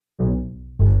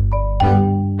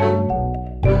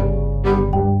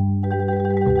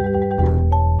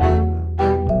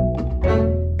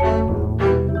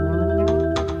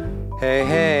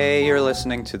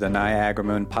listening to the Niagara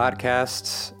Moon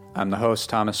podcast. I'm the host,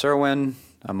 Thomas Irwin.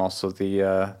 I'm also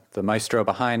the maestro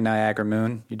behind Niagara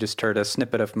Moon. You just heard a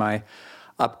snippet of my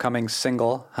upcoming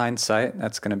single, Hindsight.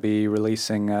 That's going to be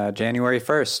releasing January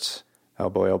 1st.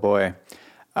 Oh boy, oh boy.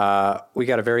 We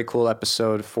got a very cool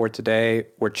episode for today.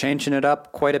 We're changing it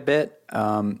up quite a bit.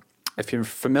 If you're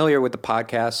familiar with the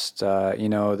podcast, you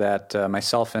know that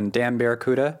myself and Dan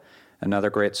Barracuda,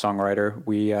 another great songwriter,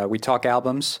 we talk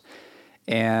albums,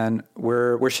 and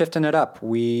we're shifting it up.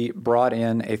 We brought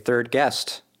in a third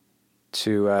guest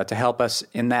to help us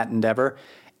in that endeavor,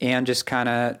 and just kind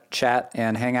of chat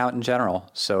and hang out in general.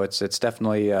 So it's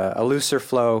definitely a looser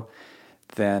flow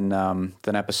than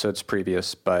episodes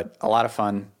previous, but a lot of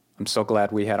fun. I'm so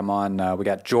glad we had him on. We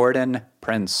got Jordan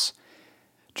Prince.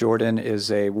 Jordan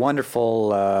is a wonderful,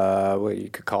 what you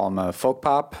could call him, a folk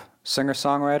pop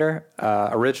singer-songwriter,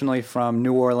 originally from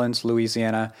New Orleans,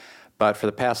 Louisiana, but for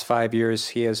the past 5 years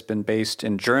he has been based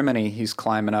in Germany. He's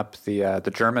climbing up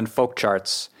the German folk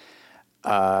charts.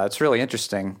 It's really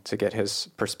interesting to get his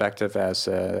perspective as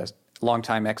a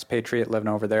longtime expatriate living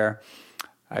over there.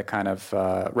 I kind of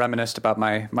reminisced about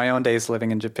my own days living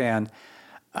in Japan.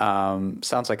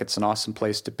 Sounds like it's an awesome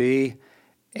place to be,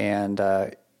 and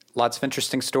lots of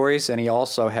interesting stories. And he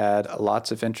also had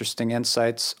lots of interesting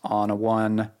insights on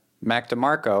one Mac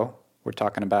DeMarco. We're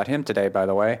talking about him today, by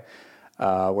the way.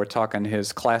 We're talking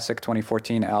his classic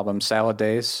 2014 album, Salad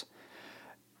Days.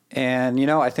 And, you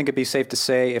know, I think it'd be safe to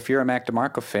say if you're a Mac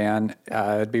DeMarco fan,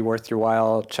 it'd be worth your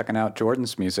while checking out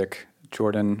Jordan's music,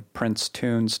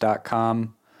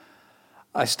 jordanprincetunes.com.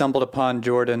 I stumbled upon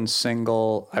Jordan's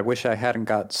single, I Wish I Hadn't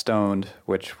Got Stoned,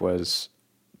 which was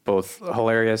both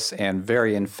hilarious and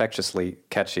very infectiously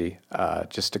catchy.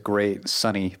 Just a great,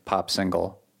 sunny pop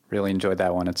single. Really enjoyed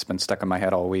that one. It's been stuck in my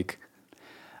head all week.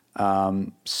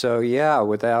 So yeah,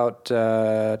 without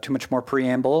too much more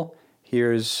preamble,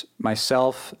 here's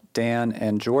myself, Dan,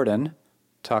 and Jordan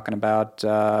talking about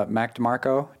Mac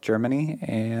DeMarco, Germany,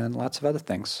 and lots of other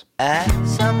things.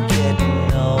 As I'm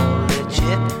getting older,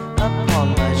 chip upon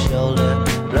my shoulder,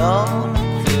 blown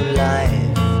through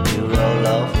life to roll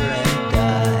over and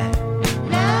die.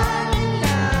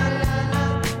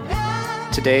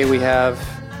 Today we have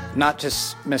not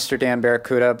just Mr. Dan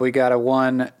Barracuda, but we got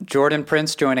one Jordan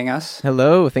Prince joining us.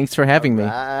 Hello, thanks for having me.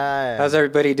 Right. How's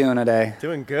everybody doing today?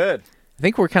 Doing good. I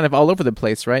think we're kind of all over the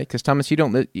place, right? Because Thomas, you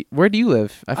don't live. Where do you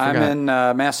live? I forgot. I'm in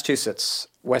Massachusetts,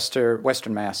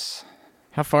 Western Mass.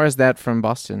 How far is that from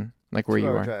Boston? Like where you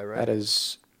are? Drive, right? That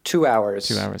is 2 hours.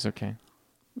 2 hours. Okay.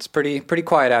 It's pretty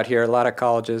quiet out here. A lot of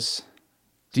colleges.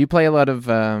 Do you play a lot of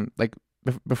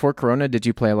before Corona? Did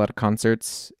you play a lot of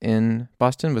concerts in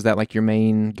Boston? Was that like your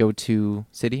main go-to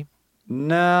city?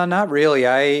 No, not really.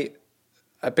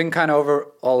 I've been kind of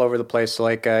all over the place.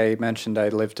 Like I mentioned, I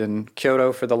lived in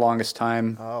Kyoto for the longest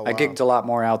time. Oh, wow. I gigged a lot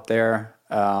more out there.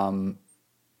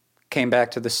 Came back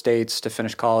to the States to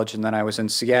finish college, and then I was in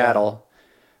Seattle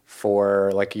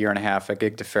for like a year and a half. I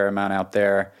gigged a fair amount out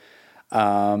there.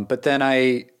 But then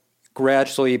I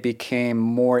gradually became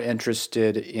more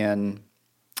interested in,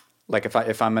 like,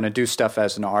 if I'm going to do stuff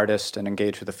as an artist and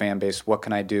engage with the fan base, what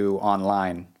can I do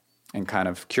online? And kind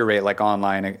of curate like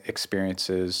online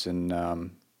experiences and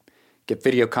get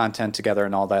video content together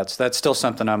and all that. So that's still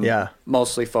something I'm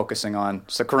mostly focusing on.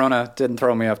 So Corona didn't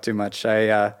throw me off too much.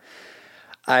 I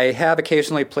have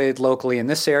occasionally played locally in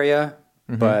this area,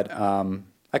 but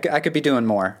I could be doing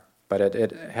more. But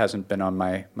it hasn't been on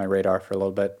my radar for a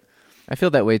little bit. I feel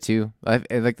that way too. I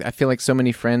feel like so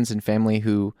many friends and family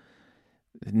who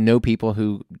know people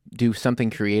who do something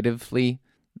creatively.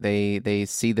 They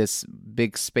see this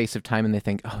big space of time and they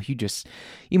think, oh, you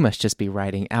must just be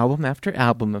writing album after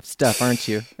album of stuff, aren't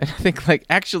you? And I think like,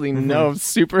 actually, no, I'm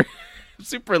super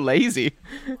lazy.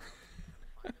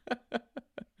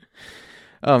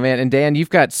 Oh man, and Dan,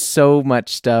 you've got so much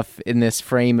stuff in this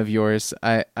frame of yours.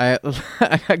 I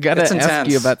gotta ask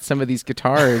you about some of these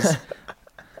guitars.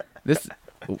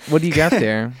 What do you got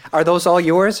there? Are those all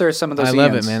yours or some of those? I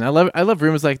love it, man. I love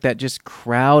rooms like that, just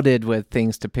crowded with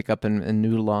things to pick up and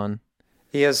noodle on.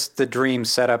 He has the dream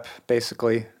setup,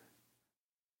 basically.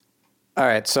 All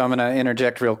right, so I'm going to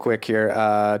interject real quick here.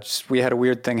 We had a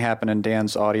weird thing happen and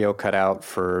Dan's audio cut out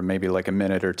for maybe like a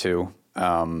minute or two.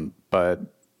 But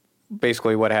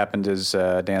basically what happened is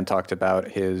Dan talked about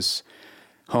his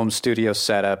home studio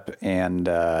setup and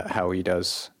how he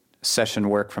does session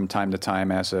work from time to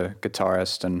time as a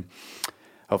guitarist, and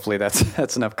hopefully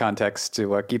that's enough context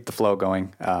to keep the flow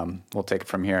going. We'll take it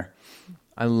from here.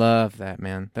 I love that,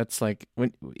 man. That's like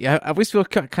I always feel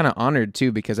kind of honored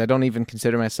too, because I don't even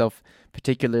consider myself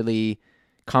particularly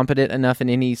competent enough in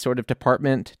any sort of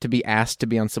department to be asked to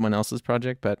be on someone else's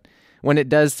project. But when it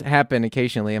does happen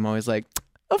occasionally, I'm always like,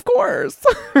 of course.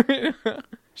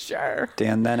 Sure.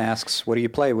 Dan then asks, what do you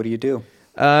play? What do you do?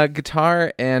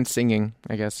 Guitar and singing,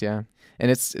 I guess, yeah. And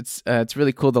it's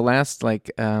really cool. The last,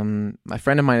 like, a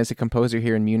friend of mine is a composer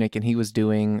here in Munich, and he was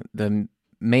doing the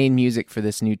main music for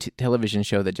this new television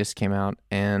show that just came out,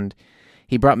 and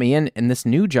he brought me in this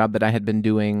new job that I had been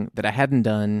doing that I hadn't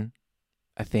done,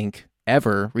 I think,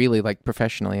 ever, really, like,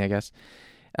 professionally, I guess,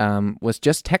 was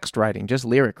just text writing, just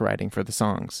lyric writing for the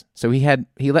songs. So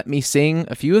he let me sing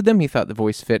a few of them. He thought the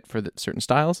voice fit for certain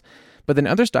styles. But then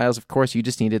other styles, of course, you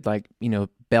just needed, like,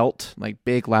 belt, like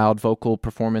big, loud vocal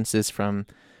performances from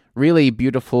really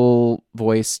beautiful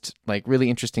voiced, like really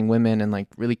interesting women and like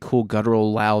really cool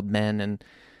guttural, loud men. And,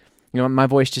 my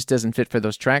voice just doesn't fit for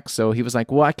those tracks. So he was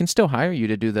like, well, I can still hire you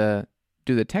to do the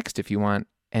text if you want.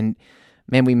 And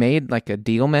man, we made like a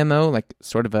deal memo, like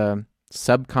sort of a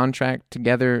subcontract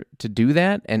together to do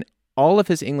that. And all of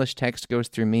his English text goes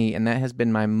through me. And that has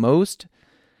been my most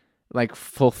like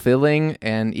fulfilling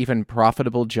and even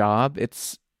profitable job.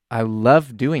 I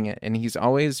love doing it. And he's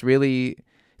always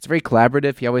it's very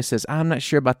collaborative. He always says, I'm not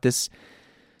sure about this,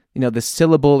 this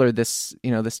syllable or this,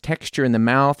 this texture in the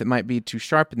mouth. It might be too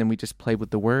sharp. And then we just play with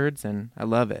the words, and I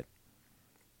love it.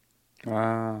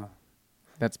 Wow.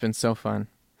 That's been so fun.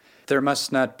 There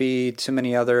must not be too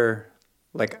many other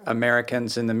like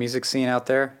Americans in the music scene out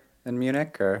there in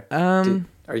Munich, or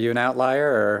are you an outlier,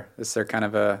 or is there kind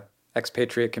of a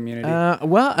expatriate community?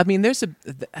 Well, I mean, there's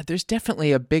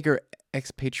definitely a bigger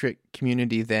expatriate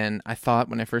community than I thought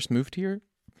when I first moved here.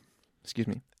 Excuse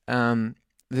me.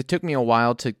 It took me a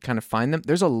while to kind of find them.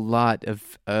 There's a lot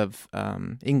of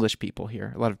English people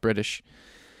here, a lot of British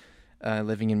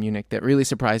living in Munich. That really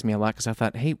surprised me a lot because I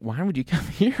thought, hey, why would you come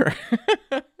here?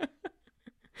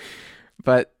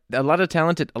 But a lot of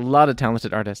talented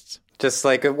artists. Just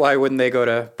like, why wouldn't they go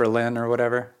to Berlin or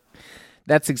whatever?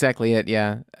 That's exactly it.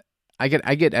 Yeah, I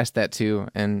get asked that too,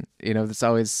 and it's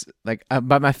always like.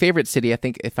 But my favorite city, I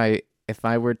think, if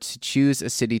I were to choose a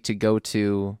city to go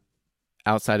to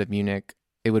outside of Munich,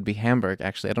 it would be Hamburg.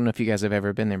 Actually, I don't know if you guys have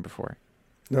ever been there before.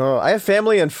 No, I have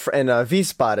family in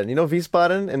Wiesbaden. You know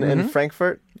Wiesbaden in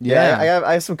Frankfurt. Yeah,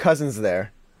 I have some cousins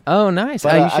there. Oh, nice.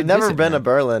 But, you I've should never visit, been man. to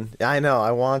Berlin. Yeah, I know.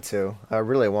 I want to. I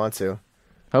really want to.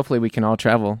 Hopefully, we can all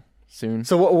travel soon.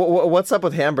 So what's up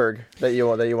with Hamburg that you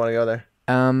want to go there?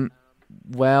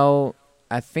 Well,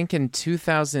 I think in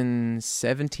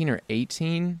 2017 or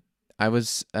 18, I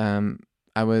was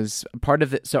part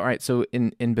of it. So, all right. So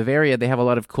in Bavaria, they have a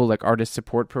lot of cool like artist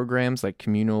support programs, like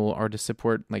communal artist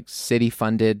support, like city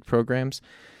funded programs.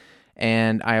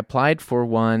 And I applied for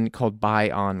one called Buy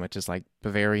On, which is like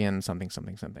Bavarian something.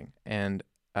 And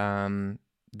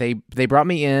they brought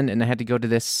me in, and I had to go to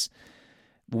this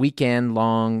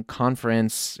weekend-long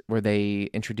conference where they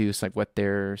introduce like what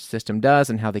their system does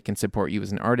and how they can support you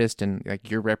as an artist, and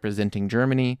like you're representing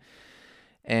Germany.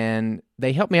 And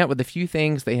they helped me out with a few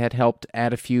things. They had helped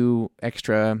add a few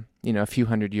extra, a few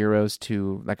 €100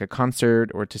 to like a concert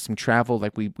or to some travel.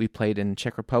 Like we played in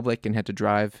Czech Republic and had to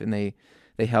drive, and they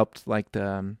helped like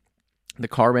the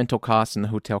car rental costs and the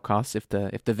hotel costs. If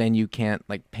the venue can't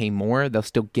like pay more, they'll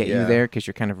still get you there because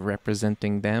you're kind of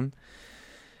representing them.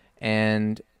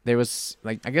 And there was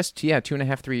like, I guess,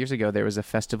 2.5, 3 years ago, there was a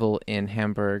festival in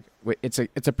Hamburg. It's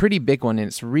a pretty big one, and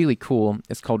it's really cool.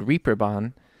 It's called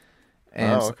Reeperbahn.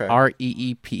 And it's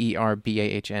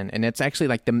Reeperbahn. And it's actually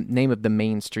like the name of the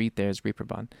main street there is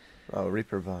Reeperbahn. Oh,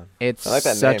 Reeperbahn. It's I like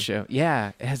that name.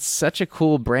 It has such a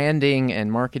cool branding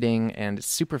and marketing, and it's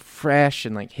super fresh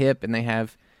and like hip. And they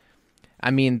have,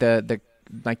 I mean, the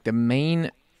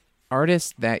main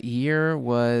artist that year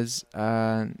was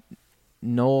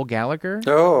Noel Gallagher.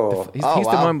 Oh, He's wow.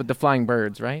 the one with the flying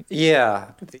birds, right?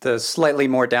 yeah, the slightly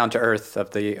more down to earth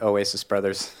of the Oasis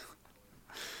brothers.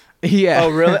 Yeah. Oh,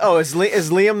 really? Oh, is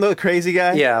Liam the crazy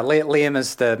guy? Yeah, Liam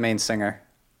is the main singer.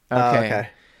 Okay.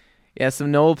 Yeah, so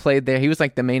Noel played there. He was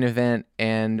like the main event,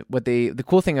 and what the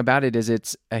cool thing about it is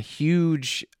it's a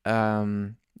huge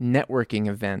networking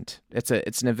event. It's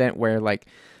an event where like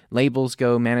labels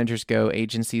go, managers go,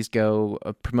 agencies go,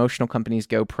 promotional companies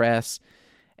go, press.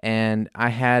 And I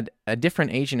had a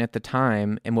different agent at the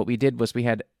time, and what we did was we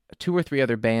had 2 or 3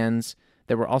 other bands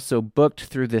that were also booked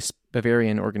through this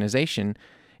Bavarian organization,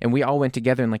 and we all went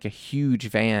together in like a huge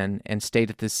van and stayed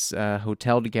at this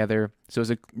hotel together. So it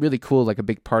was a really cool, like a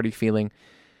big party feeling.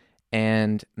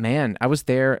 And man, I was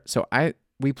there. So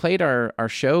we played our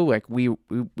show. Like we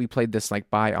played this like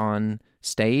Buy On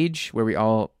stage where we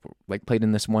all like played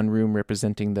in this one room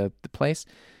representing the place.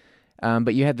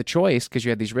 But you had the choice, because you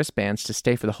had these wristbands, to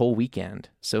stay for the whole weekend.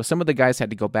 So some of the guys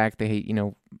had to go back. They,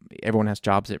 everyone has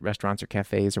jobs at restaurants or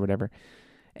cafes or whatever.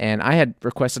 and I had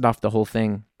requested off the whole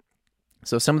thing.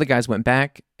 So some of the guys went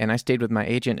back, and I stayed with my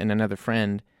agent and another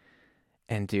friend.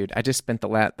 And dude, I just spent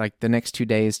the next 2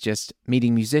 days just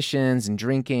meeting musicians and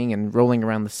drinking and rolling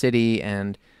around the city.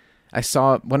 And I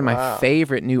saw one of my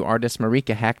favorite new artists,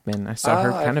 Marika Hackman. I saw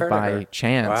her kind of by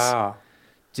chance. Wow.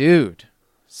 Dude,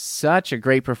 such a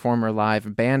great performer live.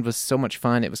 The band was so much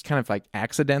fun. It was kind of like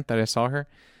accident that I saw her.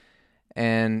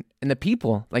 And the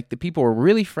people were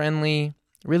really friendly,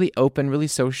 really open, really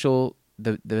social.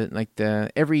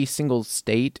 The every single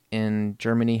state in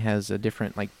Germany has a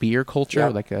different like beer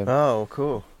culture. Yep. Oh,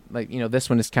 cool. Like, this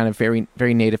one is kind of very,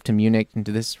 very native to Munich and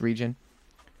to this region.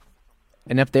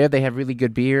 And up there they have really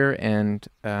good beer and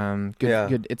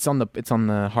good. It's on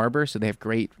the harbor, so they have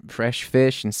great fresh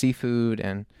fish and seafood,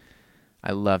 and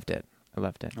I loved it.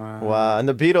 Wow. And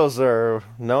the Beatles are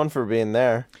known for being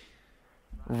there.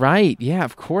 Right. Yeah,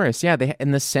 of course. Yeah, they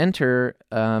in the center,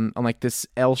 on like this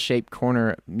L-shaped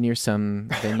corner near some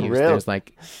venues. Really? There's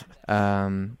like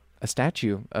a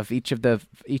statue of each of the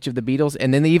Beatles,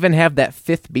 and then they even have that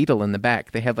fifth Beatle in the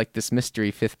back. They have like this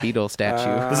mystery fifth Beatle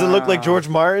statue. Does it look like George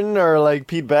Martin or like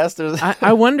Pete Best? Or...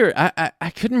 I wonder. I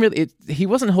couldn't really. He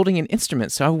wasn't holding an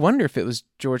instrument, so I wonder if it was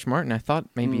George Martin. I thought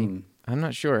maybe. I'm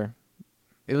not sure.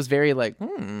 It was very like.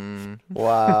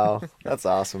 Wow, that's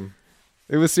awesome.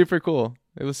 It was super cool.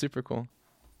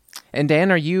 And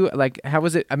Dan, are you like? How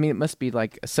was it? I mean, it must be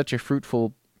like such a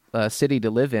fruitful city to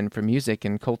live in for music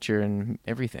and culture and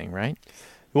everything, right?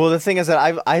 Well, the thing is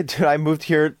that I moved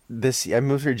here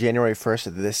January 1st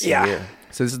of this year.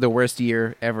 So this is the worst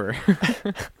year ever.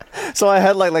 So I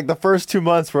had like the first 2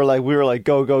 months where like we were like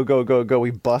go.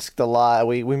 We busked a lot.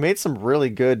 We made some really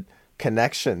good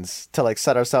connections to like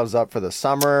set ourselves up for the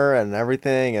summer and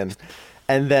everything, and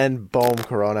then boom,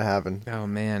 Corona happened. Oh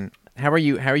man. How are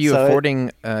you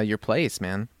affording your place,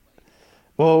 man?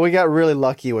 Well, we got really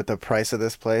lucky with the price of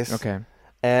this place. Okay.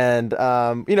 And,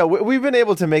 we've been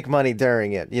able to make money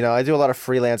during it. I do a lot of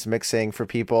freelance mixing for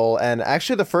people. And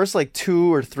actually the first like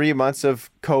 2 or 3 months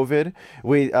of COVID,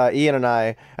 Ian and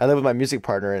I live with my music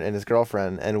partner and his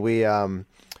girlfriend. And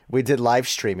we did live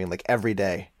streaming like every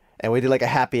day. And we did like a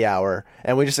happy hour.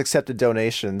 And we just accepted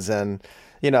donations. And,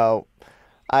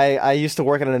 I used to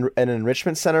work in an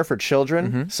enrichment center for children.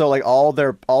 Mm-hmm. So like all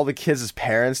the kids'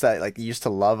 parents that like used to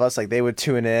love us, like they would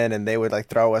tune in and they would like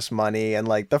throw us money. And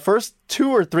like the first 2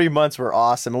 or 3 months were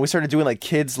awesome. And we started doing like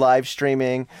kids live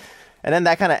streaming, and then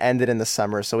that kind of ended in the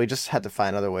summer. So we just had to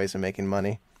find other ways of making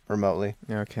money remotely.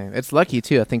 Okay. It's lucky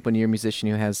too. I think when you're a musician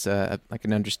who has like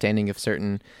an understanding of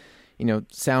certain,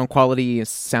 sound quality,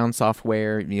 sound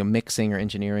software, mixing or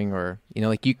engineering, or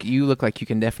like you look like you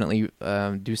can definitely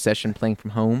do session playing from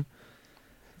home.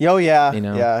 Oh yeah,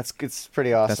 yeah, it's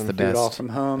pretty awesome. That's the Do best. it all from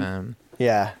home.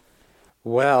 Yeah.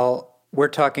 Well, we're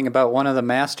talking about one of the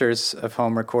masters of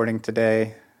home recording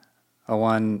today,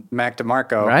 one Mac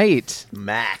DeMarco. Right,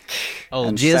 Mac. Oh,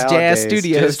 And Jizz Salad Jazz Days.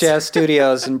 Studios. Jizz Jazz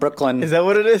Studios in Brooklyn. Is that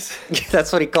what it is?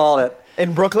 That's what he called it.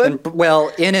 In Brooklyn?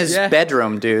 In his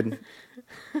bedroom, dude.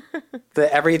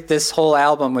 This whole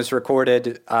album was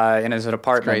recorded in his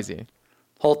apartment. Crazy.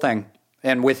 Whole thing.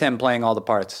 And with him playing all the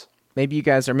parts. Maybe you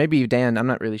guys, or maybe Dan, I'm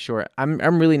not really sure. I'm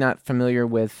really not familiar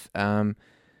with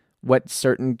what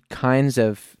certain kinds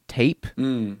of tape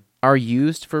are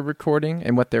used for recording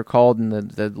and what they're called, and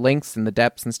the lengths and the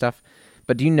depths and stuff.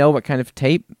 But do you know what kind of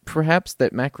tape, perhaps,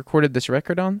 that Mac recorded this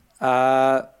record on?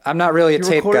 I'm not really a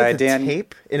tape guy, Dan.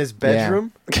 Tape in his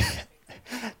bedroom?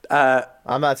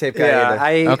 I'm not a tape guy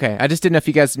either. Okay, I just didn't know if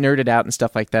you guys nerded out and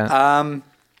stuff like that.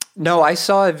 No, I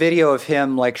saw a video of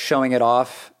him like showing it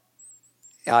off.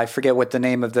 I forget what the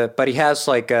name of but he has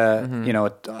like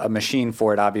a machine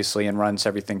for it, obviously, and runs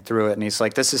everything through it. And he's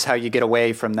like, this is how you get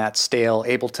away from that stale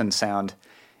Ableton sound.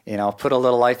 Put a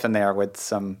little life in there with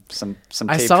some tape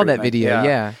I saw that treatment. video,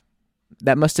 yeah.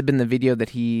 That must have been the video that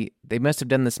they must have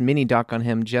done this mini doc on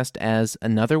him just as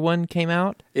another one came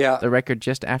out. Yeah. The record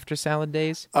just after Salad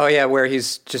Days. Oh, yeah, where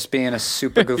he's just being a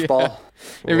super goofball.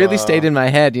 It really stayed in my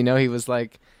head, he was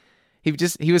like, he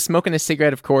was smoking a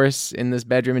cigarette, of course, in this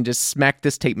bedroom and just smacked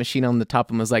this tape machine on the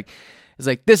top and was like,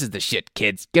 this is the shit,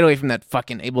 kids. Get away from that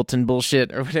fucking Ableton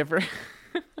bullshit or whatever.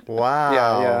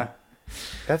 Wow. Yeah.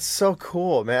 That's so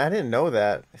cool, man. I didn't know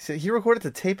that. So he recorded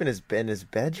the tape in his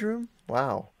bedroom?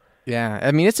 Wow. Yeah,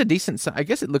 I mean, it's a decent. I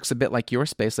guess it looks a bit like Your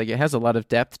Space. Like it has a lot of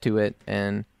depth to it,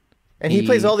 and he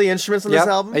plays all the instruments on this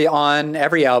album. On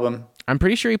every album. I'm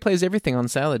pretty sure he plays everything on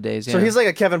Salad Days. Yeah. So he's like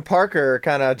a Kevin Parker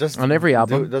kind of just on every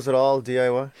album. Does it all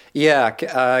DIY? Yeah,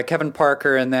 Kevin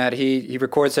Parker, in that he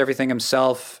records everything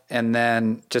himself, and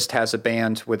then just has a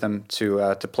band with him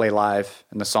to play live,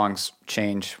 and the songs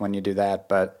change when you do that.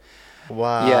 But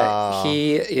Wow. Yeah,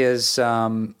 he is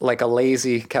like a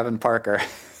lazy Kevin Parker.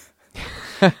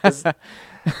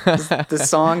 The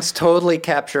songs totally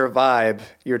capture a vibe.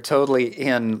 You're totally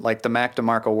in like the Mac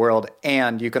DeMarco world,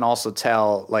 and you can also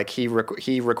tell like he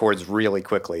records really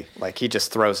quickly. Like he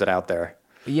just throws it out there.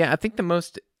 Yeah, I think the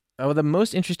most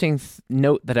interesting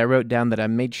note that I wrote down that I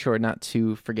made sure not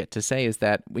to forget to say is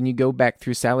that when you go back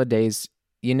through Salad Days,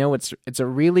 you know it's a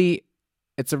really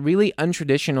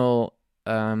untraditional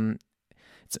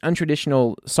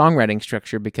songwriting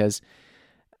structure, because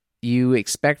you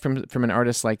expect from an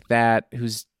artist like that,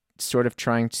 who's sort of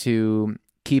trying to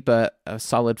keep a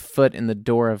solid foot in the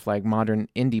door of like modern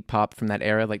indie pop from that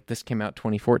era. Like this came out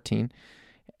 2014,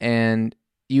 and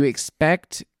you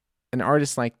expect an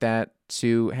artist like that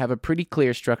to have a pretty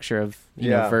clear structure of you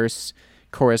know, verse,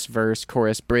 chorus,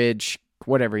 bridge,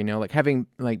 whatever, you know, like having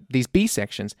like these B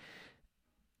sections.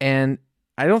 And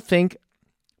I don't think,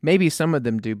 maybe some of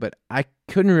them do, but I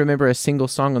couldn't remember a single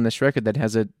song on this record that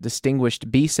has a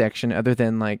distinguished B section other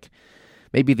than like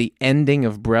maybe the ending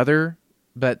of Brother.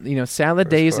 But, you know, Salad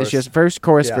Days is just verse,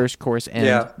 chorus, end.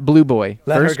 Yeah. Blue Boy,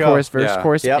 Let verse, Her Go. chorus, verse,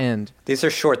 chorus, end. These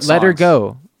are short songs. Let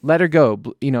Her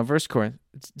Go, you know, verse, chorus.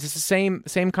 It's just the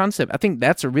same concept. I think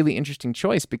that's a really interesting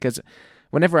choice, because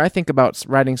whenever I think about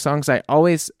writing songs, I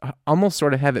always almost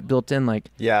sort of have it built in, like,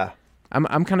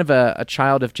 I'm kind of a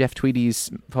child of Jeff Tweedy's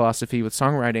philosophy with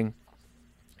songwriting,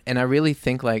 and I really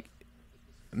think like,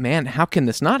 man, how can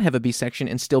this not have a B section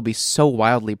and still be so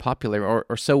wildly popular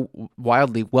or so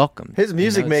wildly welcomed? His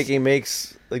music making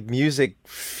makes like music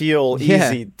feel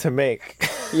easy to make.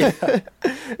 Yeah.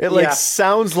 It like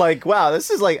sounds like, wow, this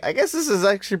is like, I guess this is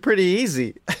actually pretty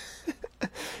easy.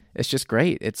 It's just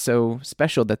great. It's so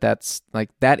special that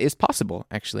is possible,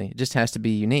 actually. It just has to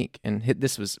be unique. And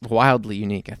this was wildly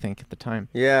unique, I think, at the time.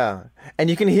 Yeah. And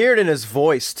you can hear it in his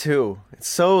voice, too. It's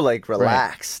so, like,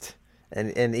 relaxed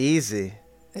and easy.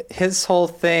 His whole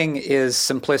thing is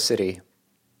simplicity.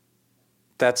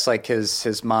 That's like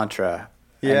his mantra.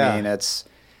 Yeah. I mean, it's...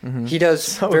 He does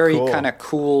So very cool. kind of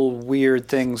cool, weird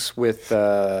things with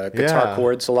guitar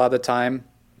chords a lot of the time.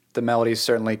 The melodies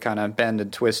certainly kind of bend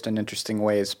and twist in interesting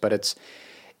ways, but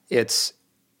it's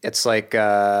like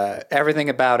everything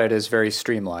about it is very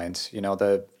streamlined. You know,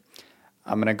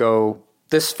 I'm gonna go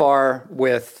this far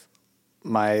with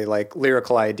my like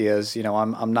lyrical ideas. You know,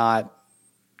 I'm not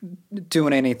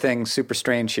doing anything super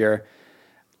strange here.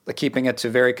 Like keeping it to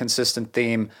a very consistent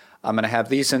theme. I'm gonna have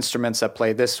these instruments that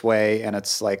play this way, and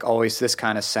it's like always this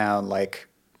kind of sound. Like,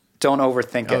 don't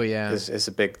overthink it. Yeah. Is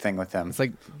a big thing with him. It's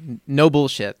like no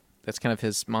bullshit. That's kind of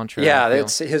his mantra. Yeah, I feel.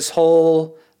 it's his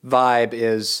whole vibe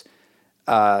is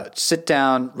sit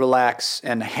down, relax,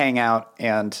 and hang out,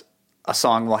 and a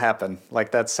song will happen.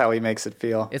 Like that's how he makes it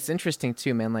feel. It's interesting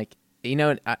too, man. Like, you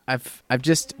know, I've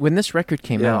just, when this record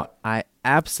came out, I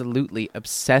absolutely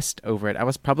obsessed over it. I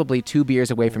was probably 2 beers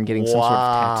away from getting some sort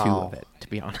of tattoo of it, to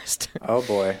be honest. Oh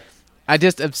boy. I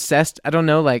just obsessed. I don't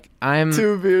know, like I'm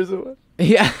 2 beers away.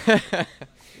 Yeah.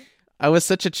 I was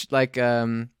such a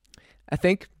I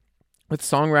think with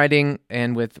songwriting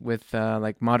and with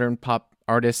like modern pop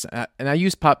artists, and I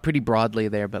use pop pretty broadly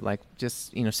there, but like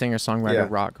just, you know, singer, songwriter,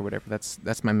 rock or whatever.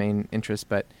 That's my main interest.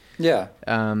 But Yeah.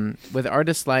 with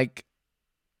artists like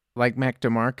Mac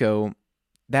DeMarco,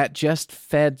 that just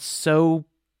fed so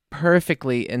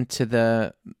perfectly into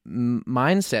the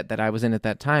mindset that I was in at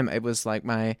that time. It was like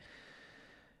my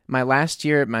last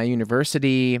year at my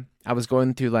university. I was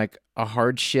going through like a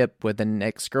hardship with an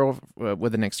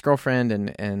ex-girlfriend,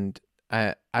 and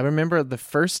I remember the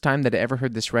first time that I ever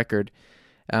heard this record.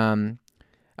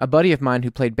 A buddy of mine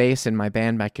who played bass in my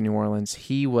band back in New Orleans,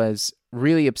 he was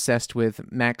really obsessed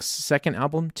with Mac's second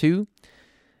album, too.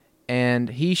 And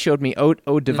he showed me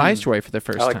Ode to Viceroy for the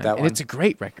first I like time. that And one. it's a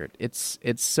great record. It's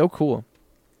so cool.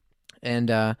 And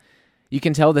you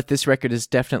can tell that this record is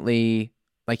definitely,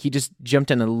 like, he just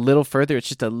jumped in a little further. It's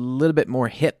just a little bit more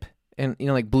hip. And, you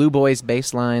know, like Blue Boy's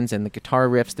bass lines and the guitar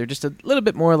riffs, they're just a little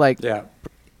bit more like,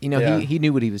 you know, he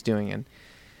knew what he was doing. And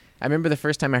I remember the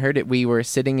first time I heard it, we were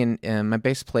sitting in my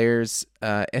bass player's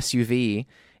SUV.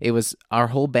 It was our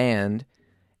whole band.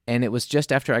 And it was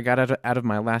just after I got out of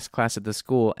my last class at the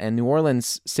school, and New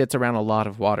Orleans sits around a lot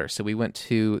of water. So we went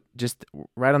to just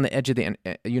right on the edge of the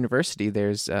university.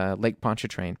 There's Lake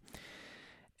Pontchartrain,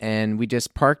 and we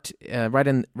just parked right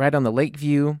on the lake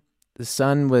view. The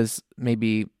sun was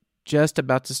maybe just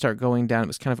about to start going down. It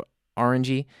was kind of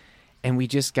orangey, and we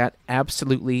just got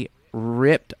absolutely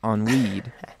ripped on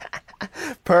weed.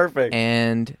 Perfect.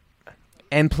 And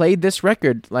played this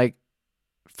record like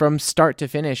from start to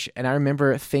finish. And I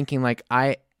remember thinking, like,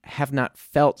 I have not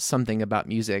felt something about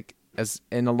music as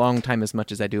in a long time as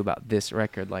much as I do about this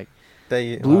record. Like,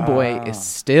 Blue Boy is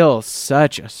still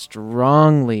such a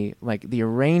strongly, like, the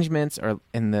arrangements are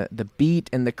and the beat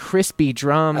and the crispy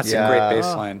drums. That's a great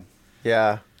bass line.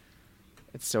 Yeah.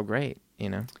 It's so great, you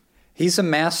know. He's a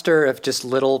master of just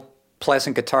little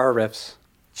pleasant guitar riffs.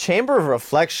 Chamber of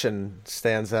Reflection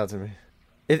stands out to me.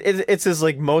 It's his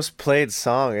like most played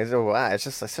song. It's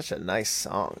just like such a nice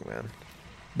song, man.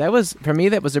 That was, for me,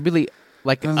 that was a really,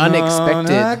 like,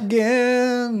 unexpected.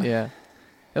 Again. Yeah.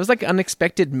 It was like an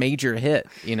unexpected major hit,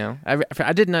 you know.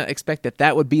 I did not expect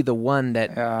that would be the one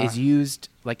that is used,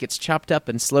 like, it's chopped up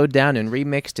and slowed down and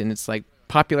remixed, and it's like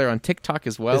popular on TikTok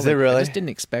as well. Is it really? I just didn't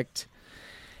expect.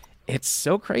 It's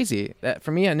so crazy that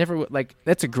for me, I never like.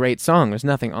 That's a great song. There's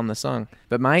nothing on the song,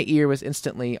 but my ear was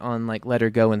instantly on like "Let Her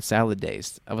Go" and "Salad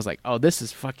Days." I was like, "Oh, this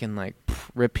is fucking like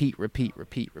repeat."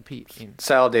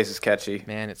 Salad Days is catchy.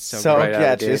 Man, it's so So great.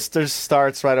 catchy. It just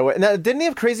starts right away. Now, didn't he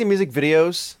have crazy music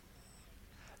videos?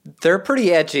 They're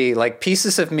pretty edgy. Like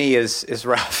Pieces of Me is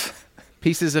rough.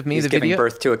 Pieces of Me, He's the giving video.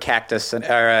 birth to a cactus or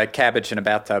a cabbage in a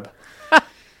bathtub.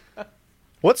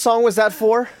 What song was that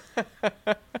for?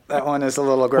 That one is a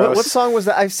little gross. What song was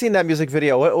that? I've seen that music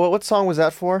video. What song was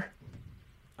that for?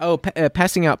 Oh,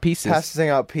 Passing Out Pieces. Passing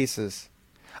Out Pieces.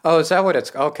 Oh, is that what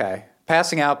it's? Okay.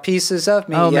 Passing Out Pieces of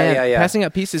Me. Oh, yeah, man. yeah. Passing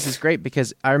Out Pieces is great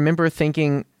because I remember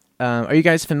thinking, are you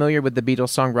guys familiar with the Beatles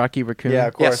song Rocky Raccoon? Yeah,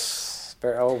 of course. Yes.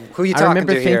 Oh, who are you I talking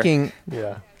remember to here? thinking,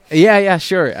 Yeah. yeah,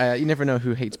 sure. You never know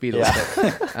who hates Beatles.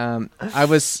 Yeah.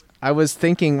 But, I was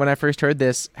thinking when I first heard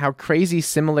this how crazy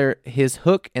similar his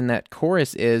hook in that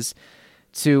chorus is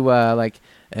to like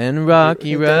and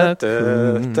Rocky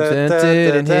Raccoon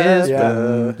scented in his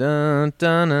boom, dun,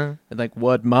 dun, dun. Like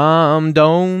what mom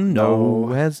don't know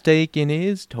has taken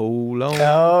his toll on.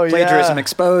 Oh, yeah. Plagiarism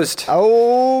exposed.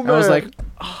 Oh, man. I was like,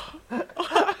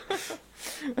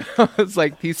 it's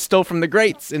like he stole from the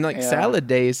greats, and like Yeah. Salad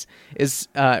Days is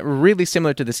really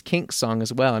similar to this Kinks song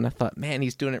as well. And I thought, man,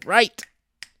 he's doing it right.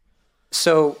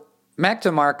 So Mac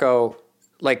DeMarco,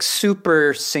 like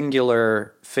super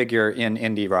singular figure in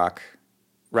indie rock,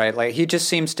 right? Like he just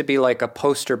seems to be like a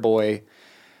poster boy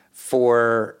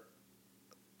for.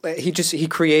 He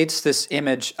creates this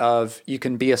image of you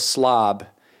can be a slob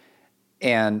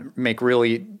and make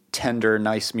really tender,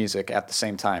 nice music at the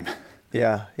same time.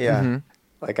 Yeah, yeah. Mm-hmm.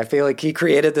 Like I feel like he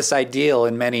created this ideal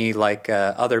in many like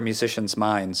other musicians'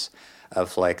 minds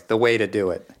of like the way to do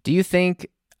it. Do you think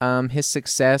his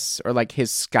success or like his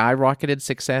skyrocketed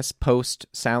success post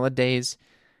Salad Days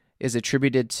is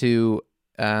attributed to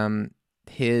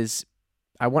his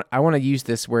I want to use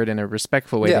this word in a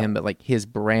respectful way to him, but like his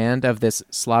brand of this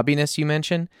slobbiness you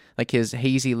mentioned, like his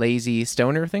hazy, lazy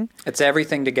stoner thing? It's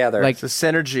everything together. Like It's the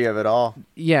synergy of it all.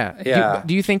 yeah. Yeah.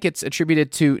 Do you think it's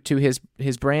attributed to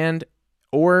his brand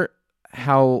or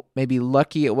how maybe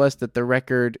lucky it was that the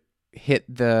record hit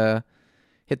the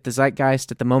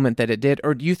zeitgeist at the moment that it did?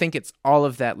 Or do you think it's all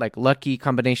of that, like lucky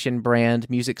combination, brand,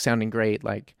 music sounding great?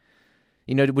 Like,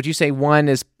 you know, would you say one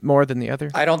is more than the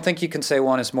other? I don't think you can say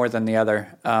one is more than the other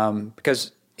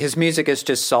because his music is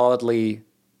just solidly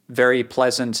very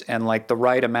pleasant and like the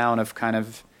right amount of kind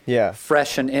of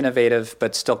fresh and innovative,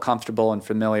 but still comfortable and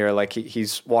familiar. Like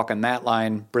he's walking that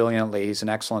line brilliantly. He's an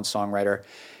excellent songwriter.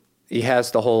 He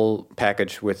has the whole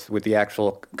package with the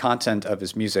actual content of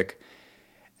his music.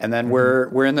 And then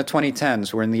we're in the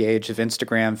 2010s. We're in the age of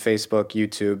Instagram, Facebook,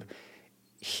 YouTube.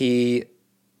 He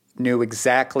knew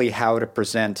exactly how to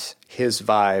present his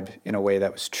vibe in a way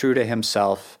that was true to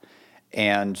himself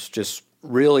and just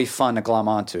really fun to glom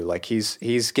onto. Like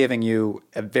he's giving you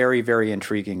a very, very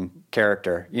intriguing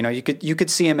character. You know, you could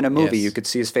see him in a movie. Yes. You could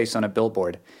see his face on a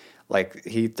billboard. Like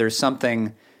there's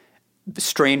something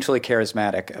strangely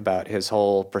charismatic about his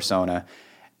whole persona.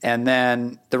 And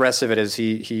then the rest of it is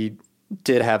he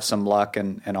did have some luck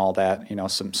and all that, you know,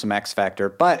 some X factor,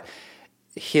 but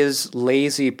his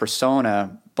lazy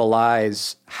persona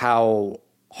belies how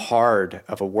hard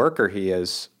of a worker he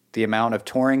is, the amount of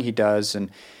touring he does and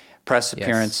press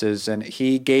appearances. And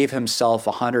he gave himself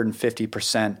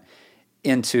 150%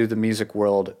 into the music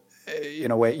world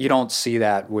in a way you don't see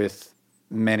that with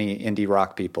many indie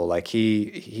rock people. Like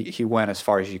he went as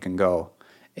far as you can go.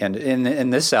 And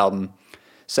in this album,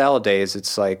 Salad Days,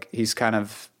 it's like he's kind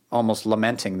of almost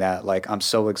lamenting that, like, I'm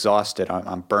so exhausted,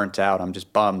 I'm burnt out, I'm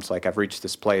just bummed, like I've reached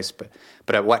this place, but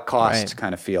at what cost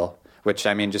kind of feel, which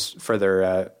I mean just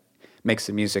further makes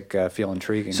the music feel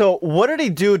intriguing. So what did he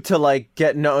do to like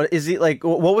get known? Is he like,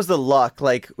 what was the luck?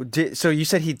 Like, so you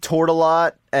said he toured a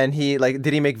lot and he like,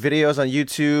 did he make videos on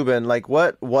YouTube and like,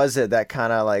 what was it that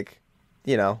kind of like,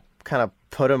 you know, kind of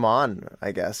put him on,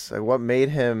 I guess? Like what made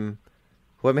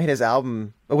his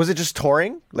album, was it just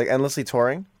touring, like endlessly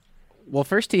touring? Well,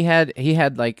 first he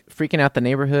had like Freaking Out the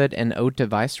Neighborhood and Ode to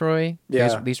Viceroy.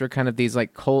 Yeah. These were kind of these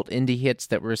like cult indie hits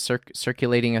that were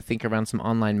circulating, I think, around some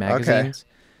online magazines.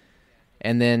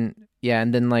 And then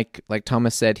like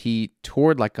Thomas said, he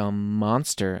toured like a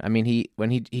monster. I mean, he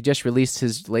just released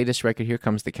his latest record, Here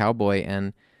Comes the Cowboy,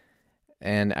 and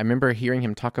I remember hearing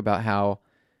him talk about how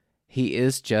he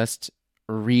is just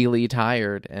really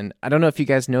tired. And I don't know if you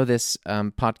guys know this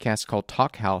podcast called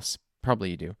Talk House.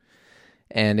 Probably you do.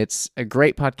 And it's a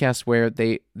great podcast where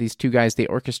these two guys, they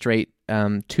orchestrate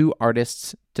two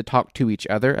artists to talk to each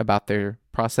other about their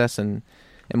process and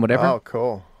whatever. Oh,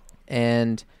 cool.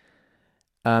 And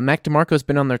Mac DeMarco's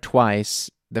been on there twice.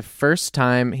 The first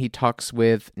time he talks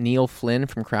with Neil Flynn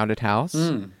from Crowded House.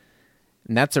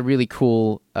 And that's a really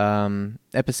cool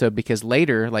episode because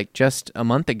later, like just a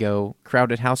month ago,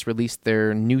 Crowded House released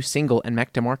their new single and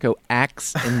Mac DeMarco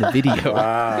acts in the video.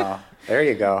 Wow. There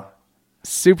you go.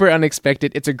 Super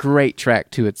unexpected. It's a great track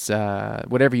too. It's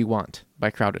Whatever You Want by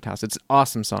Crowded House. It's an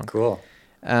awesome song. Cool.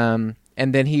 And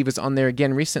then he was on there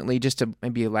again recently,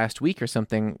 maybe last week or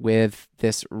something, with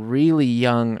this really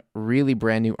young, really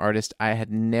brand new artist I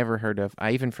had never heard of.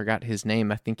 I even forgot his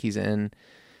name. I think he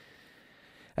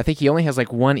only has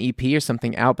like one EP or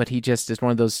something out, but he just is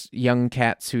one of those young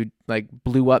cats who like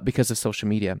blew up because of social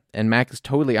media. And Mac is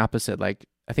totally opposite. Like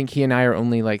I think he and I are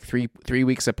only like three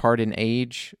weeks apart in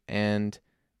age, and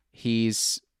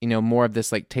he's more of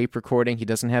this like tape recording. He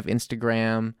doesn't have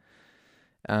Instagram.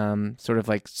 Sort of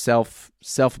like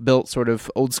self-built sort of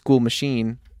old school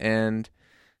machine. And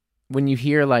when you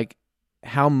hear like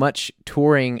how much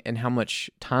touring and how much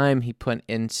time he put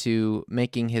into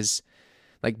making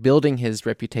building his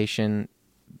reputation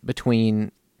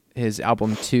between his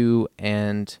album 2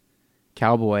 and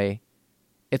Cowboy,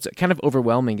 it's kind of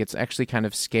overwhelming. It's actually kind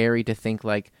of scary to think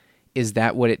like, is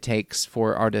that what it takes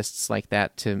for artists like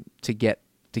that to get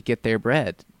their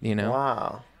bread,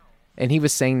 Wow. And he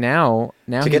was saying now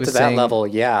to get to that level,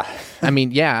 yeah. I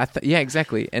mean, yeah,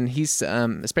 exactly. And he's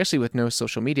especially with no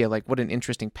social media, like what an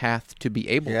interesting path to be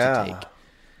able to take.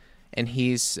 And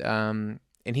he's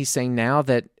saying now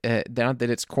that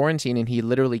it's quarantine and he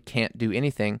literally can't do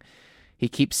anything. He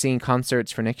keeps seeing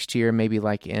concerts for next year, maybe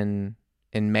like in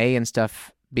May and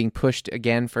stuff, being pushed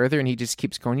again further, and he just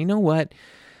keeps going, you know what?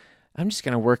 I'm just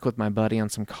going to work with my buddy on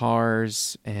some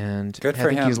cars, and Good I for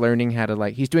think him. he's learning how to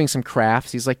he's doing some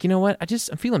crafts. He's like, you know what?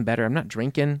 I'm feeling better. I'm not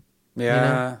drinking.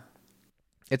 Yeah.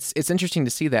 It's interesting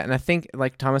to see that. And I think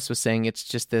like Thomas was saying, it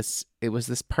was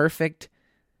this perfect,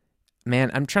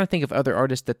 man, I'm trying to think of other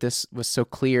artists that this was so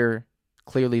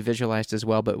clearly visualized as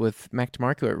well. But with Mac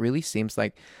DeMarco, it really seems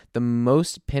like the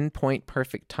most pinpoint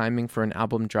perfect timing for an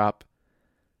album drop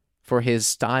for his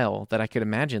style that I could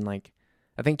imagine. Like,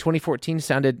 I think 2014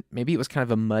 sounded, maybe it was kind of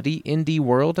a muddy indie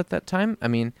world at that time. I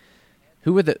mean,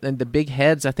 who were the big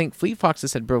heads? I think Fleet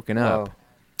Foxes had broken up.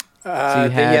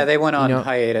 They went on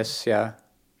hiatus,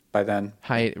 by then.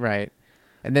 Right.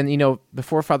 And then,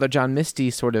 before Father John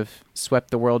Misty sort of swept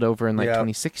the world over in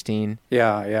 2016.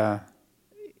 Yeah.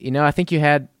 I think you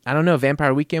had, I don't know,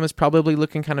 Vampire Weekend was probably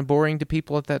looking kind of boring to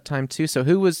people at that time too. So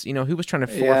who was trying to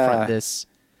forefront this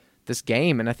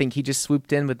game? And I think he just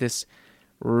swooped in with this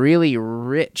really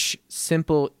rich,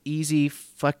 simple, easy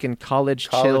fucking college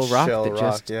chill rock it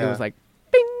was like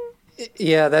bing.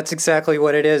 Yeah, that's exactly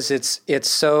what it is. It's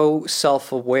so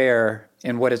self-aware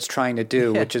in what it's trying to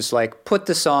do, which is like put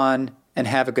this on and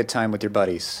have a good time with your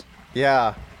buddies.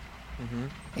 Yeah. Mm-hmm.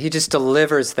 He just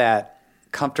delivers that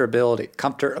comfortability,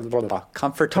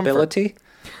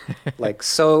 like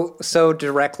so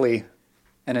directly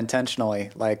and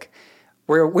intentionally. Like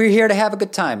we're here to have a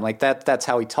good time. Like that's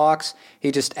how he talks.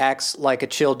 He just acts like a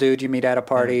chill dude you meet at a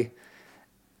party.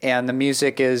 And the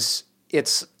music it's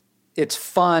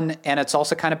fun, and it's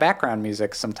also kind of background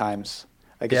music sometimes.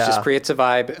 Like it just creates a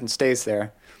vibe and stays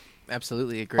there.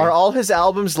 Absolutely agree. Are all his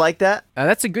albums like that?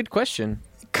 That's a good question.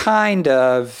 Kind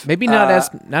of. Maybe not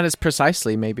as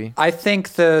precisely. Maybe. I think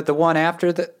the one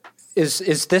after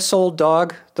is This Old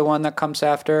Dog the one that comes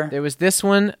after. There was this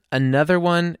one, another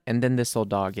one, and then This Old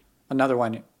Dog. Another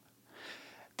one.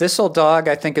 This Old Dog,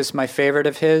 I think, is my favorite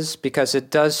of his because it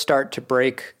does start to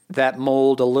break that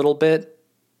mold a little bit,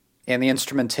 and the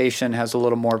instrumentation has a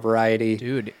little more variety.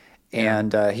 Dude.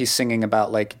 And he's singing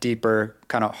about like deeper,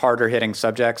 kind of harder hitting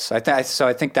subjects. I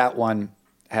think that one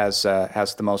has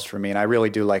the most for me, and I really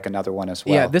do like another one as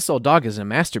well. Yeah, This Old Dog is a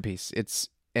masterpiece. It's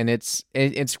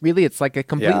like a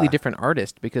completely different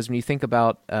artist, because when you think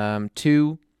about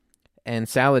 2 and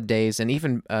Salad Days, and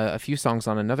even a few songs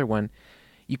on another one,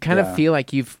 you kind of feel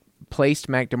like you've placed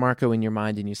Mac DeMarco in your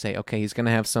mind, and you say, okay, he's gonna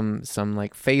have some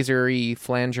like phaser-y,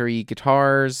 flanger-y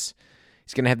guitars. He's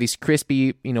He's going to have these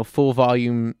crispy, full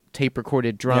volume tape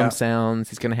recorded drum Yeah. sounds.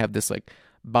 He's going to have this like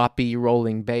boppy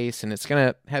rolling bass, and it's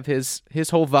going to have his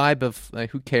whole vibe of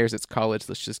like, who cares? It's college.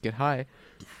 Let's just get high.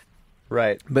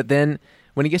 Right. But then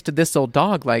when he gets to This Old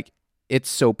Dog, like it's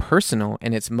so personal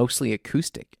and it's mostly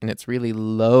acoustic and it's really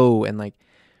low and like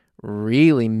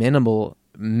really minimal.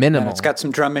 And it's got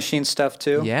some drum machine stuff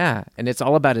too. Yeah, and it's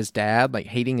all about his dad, like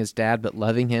hating his dad but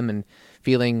loving him and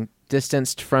feeling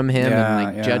distanced from him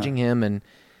and like judging him, and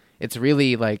it's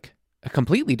really like a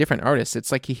completely different artist.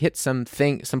 It's like he hit some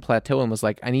plateau and was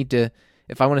like, I need to,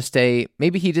 if I want to stay,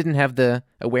 maybe he didn't have the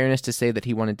awareness to say that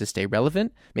he wanted to stay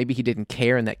relevant. Maybe he didn't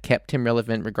care and that kept him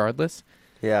relevant regardless.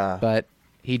 Yeah. But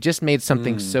he just made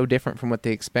something so different from what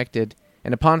they expected.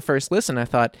 And upon first listen, I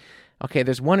thought, okay,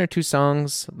 there's one or two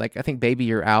songs, like I think Baby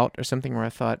You're Out or something, where I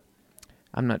thought,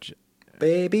 I'm not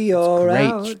Baby, you're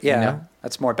great, out. Yeah, you know?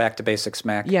 that's more back to basics,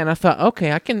 Mac. Yeah, and I thought,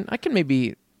 okay, I can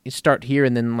maybe start here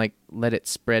and then like let it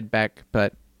spread back.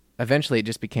 But eventually, it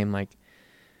just became like,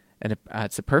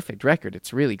 it's a perfect record.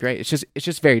 It's really great. It's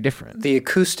just very different. The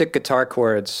acoustic guitar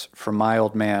chords from My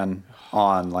Old Man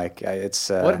on, like it's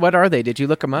What are they? Did you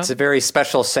look them up? it's a very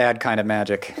special, sad kind of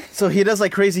magic. So he does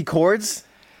like crazy chords?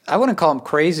 I wouldn't call them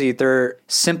crazy. They're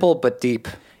simple but deep.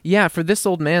 Yeah, for This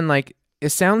Old Man, like it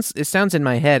sounds in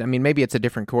my head. I mean, maybe it's a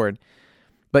different chord,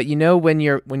 but when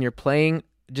you're playing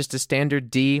just a standard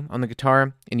D on the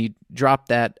guitar and you drop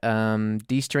that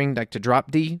D string like to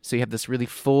drop D, so you have this really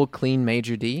full, clean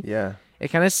major D. Yeah. It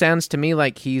kind of sounds to me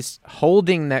like he's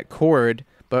holding that chord,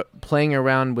 but playing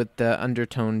around with the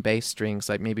undertone bass strings,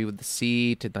 like maybe with the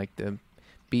C to like the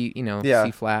B, Yeah.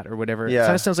 C flat or whatever. Yeah. It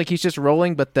kind of sounds like he's just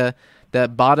rolling, but the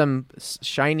bottom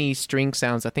shiny string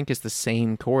sounds, I think, is the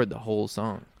same chord the whole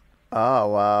song. Oh,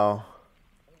 wow.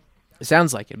 It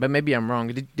sounds like it, but maybe I'm wrong.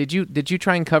 Did you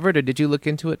try and cover it, or did you look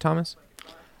into it, Thomas?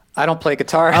 I don't play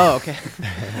guitar. Oh, okay.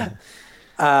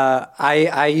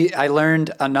 I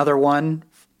learned another one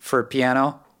for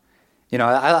piano.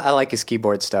 I like his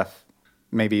keyboard stuff,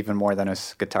 maybe even more than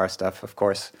his guitar stuff, of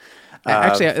course.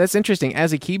 Actually, that's interesting.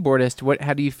 As a keyboardist,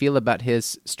 how do you feel about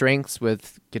his strengths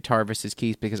with guitar versus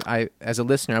keys? Because as a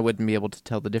listener, I wouldn't be able to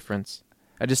tell the difference.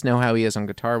 I just know how he is on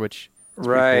guitar, which is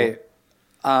pretty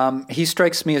cool. He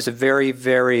strikes me as a very,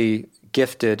 very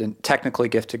gifted and technically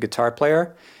gifted guitar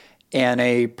player and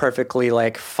a perfectly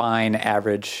like fine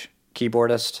average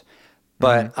keyboardist.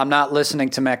 But I'm not listening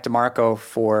to Mac DeMarco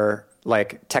for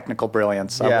like technical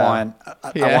brilliance. Yeah.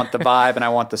 I want the vibe and I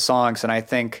want the songs. And I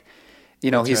think,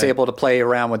 he's right. able to play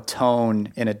around with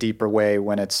tone in a deeper way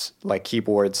when it's like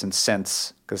keyboards and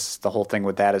synths, because the whole thing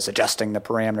with that is adjusting the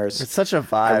parameters. It's such a I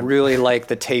vibe. really like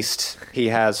the taste he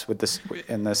has with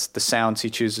the sounds he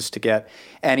chooses to get,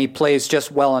 and he plays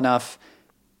just well enough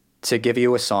to give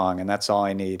you a song, and that's all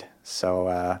I need. So,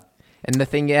 And the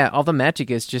thing, all the magic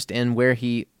is just in where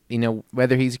he,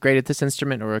 whether he's great at this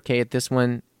instrument or okay at this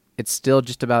one. It's still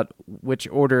just about which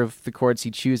order of the chords he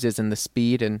chooses and the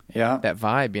speed and that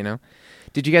vibe.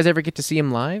 Did you guys ever get to see him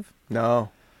live?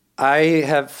 No. I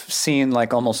have seen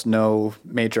like almost no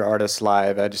major artists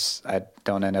live. I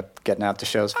don't end up getting out to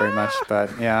shows very much, but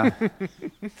yeah,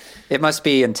 it must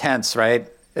be intense, right?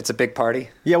 It's a big party.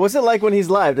 Yeah, what's it like when he's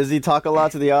live? Does he talk a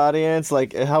lot to the audience?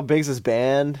 Like, how big's his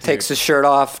band? Takes his shirt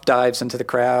off, dives into the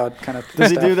crowd, kind of.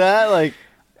 Does he do that? Like,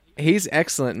 He's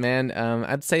excellent, man.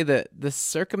 I'd say that the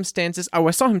circumstances... Oh,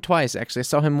 I saw him twice, actually. I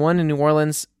saw him one in New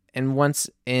Orleans and once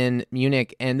in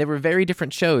Munich, and they were very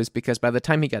different shows because by the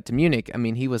time he got to Munich, I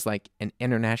mean, he was like an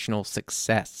international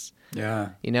success. Yeah.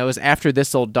 It was after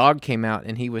This Old Dog came out,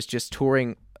 and he was just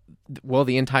touring,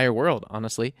 the entire world,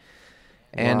 honestly.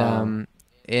 And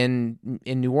in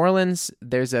New Orleans,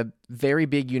 there's a very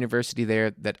big university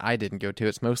there that I didn't go to.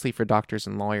 It's mostly for doctors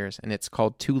and lawyers, and it's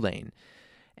called Tulane.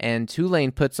 And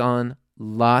Tulane puts on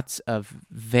lots of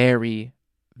very,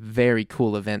 very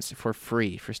cool events for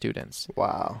free for students.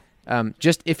 wow.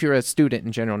 Just if you're a student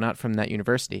in general, not from that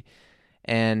university.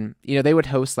 And, they would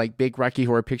host like big Rocky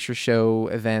Horror Picture Show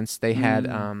events. They had,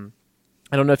 I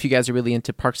don't know if you guys are really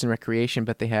into Parks and Recreation,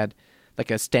 but they had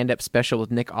like a stand-up special with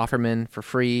Nick Offerman for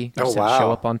free. Oh, Just had to wow.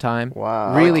 show up on time.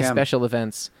 Wow. Really I like him. special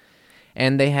events.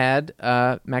 And they had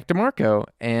Mac DeMarco.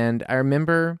 And I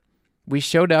remember we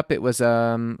showed up. It was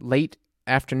late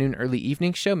afternoon, early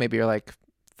evening show, maybe like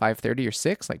 5:30 or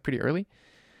 6, like pretty early,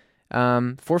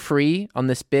 for free on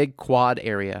this big quad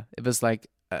area. It was like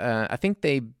I think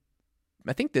the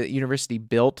university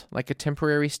built like a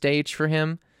temporary stage for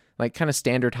him, like kind of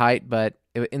standard height, but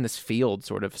in this field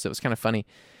sort of. So it was kind of funny.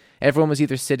 Everyone was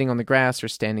either sitting on the grass or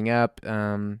standing up.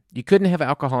 You couldn't have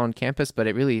alcohol on campus, but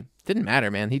it really didn't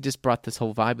matter, man. He just brought this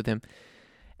whole vibe with him,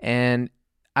 and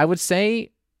I would say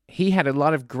he had a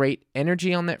lot of great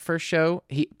energy on that first show.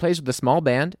 He plays with a small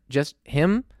band, just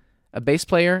him, a bass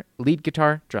player, lead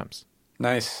guitar, drums.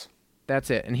 Nice. That's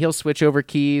it. And he'll switch over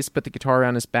keys, put the guitar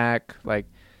around his back, like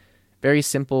very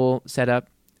simple setup.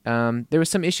 There was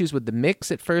some issues with the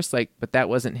mix at first, but that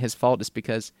wasn't his fault. It's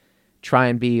because try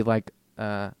and be like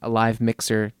a live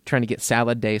mixer, trying to get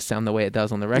Salad Day sound the way it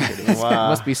does on the record. It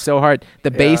must be so hard.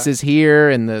 The bass is here,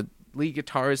 and the lead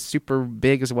guitar is super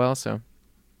big as well. So,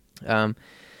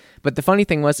 but the funny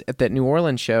thing was, at that New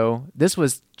Orleans show, this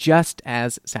was just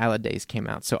as Salad Days came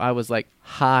out. So I was like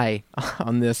high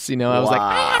on this, I was like,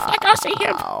 I have to go see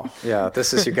him. Yeah,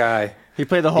 this is your guy. He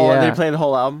played the whole. Yeah. Did he play the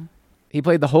whole album? He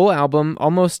played the whole album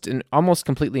almost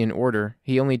completely in order.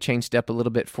 He only changed up a little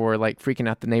bit for like Freaking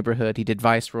Out the Neighborhood. He did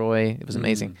Viceroy. It was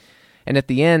amazing. And at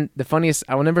the end, the funniest,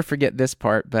 I will never forget this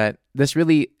part, but this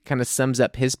really kind of sums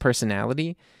up his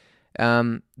personality.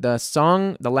 The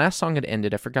last song had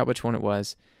ended. I forgot which one it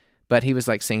was, but he was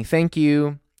like saying thank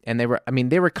you. And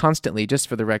they were constantly, just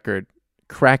for the record,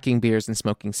 cracking beers and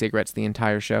smoking cigarettes the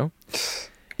entire show.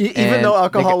 Even though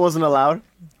alcohol wasn't allowed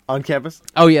on campus?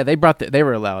 Oh yeah, they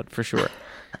were allowed for sure.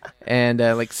 And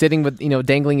like sitting with,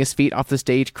 dangling his feet off the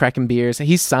stage, cracking beers.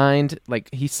 He signed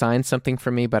something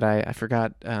for me, but I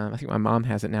forgot. I think my mom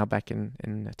has it now back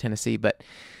in Tennessee. But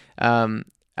I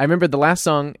remember the last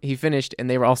song he finished, and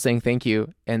they were all saying thank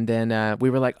you. And then we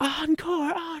were like,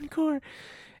 encore, encore.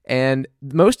 And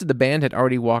most of the band had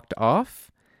already walked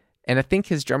off. And I think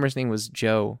his drummer's name was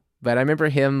Joe. But I remember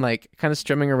him like kind of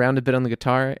strumming around a bit on the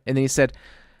guitar. And then he said,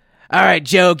 "All right,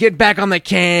 Joe, get back on the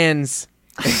cans."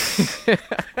 And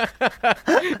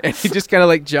he just kind of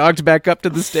like jogged back up to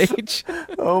the stage.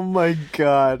 Oh my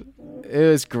God. It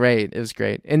was great.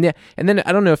 And then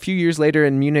I don't know, a few years later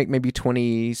in Munich, maybe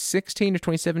 2016 or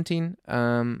 2017,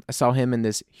 I saw him in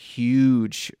this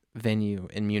huge venue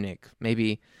in Munich.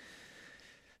 Maybe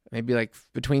like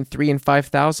between 3,000 and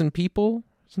 5,000 people,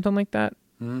 something like that.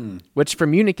 Which for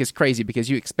Munich is crazy because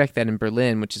you expect that in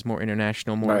Berlin, which is more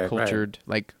international, more cultured,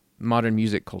 like modern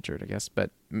music cultured, I guess. But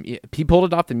he pulled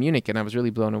it off in Munich, and I was really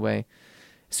blown away.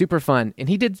 Super fun. And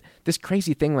he did this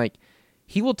crazy thing, like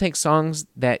he will take songs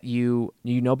that you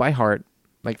know by heart,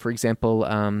 like for example,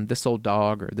 This Old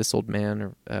Dog or This Old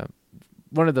Man, or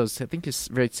one of those. I think is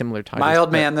very similar titles. My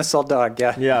Old Man, This Old Dog.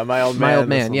 Yeah, My Old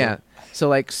Man. Yeah. So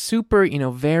like super,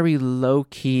 very low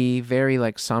key, very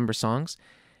like somber songs.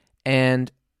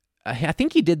 And I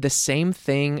think he did the same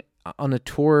thing on a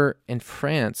tour in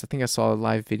France. I think I saw a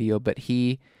live video, but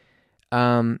he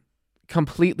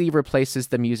completely replaces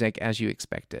the music as you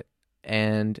expect it.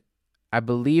 And I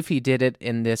believe he did it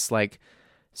in this like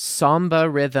samba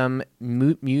rhythm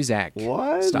music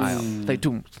style. Like,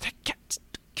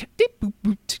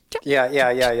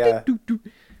 yeah.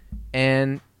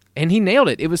 And he nailed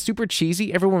it. It was super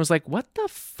cheesy. Everyone was like, what the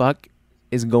fuck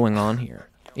is going on here?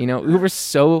 We were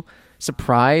so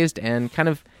surprised, and kind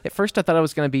of at first I thought I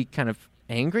was going to be kind of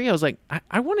angry. I was like,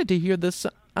 I wanted to hear this.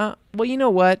 Well, you know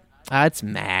what? It's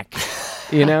Mac.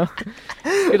 You're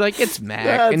like, it's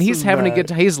Mac, and he's having a good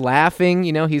time. He's laughing.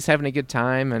 He's having a good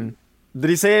time. And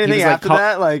did he say anything after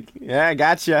that? Like, yeah, I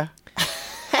gotcha.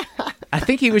 I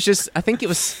think it was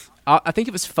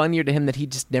funnier to him that he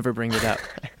just never bring it up.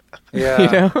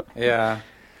 Yeah. Yeah.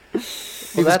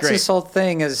 Well, that's great. his whole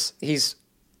thing is he's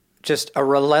just a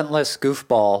relentless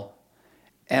goofball,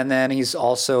 and then he's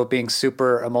also being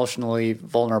super emotionally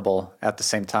vulnerable at the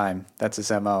same time. That's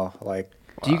his MO. Like,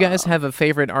 do you guys have a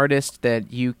favorite artist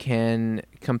that you can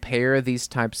compare these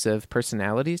types of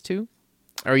personalities to?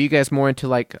 Or are you guys more into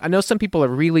like, I know some people are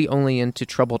really only into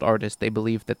troubled artists. They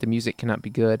believe that the music cannot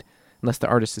be good unless the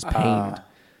artist is pained.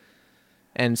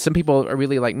 And some people are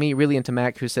really like me, really into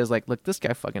Mac, who says like, look, this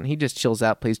guy he just chills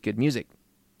out, plays good music.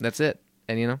 That's it.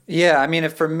 And Yeah, I mean,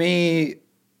 for me,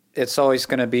 it's always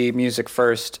going to be music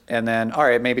first, and then, all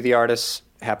right, maybe the artist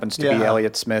happens to be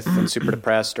Elliott Smith and super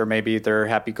depressed, or maybe they're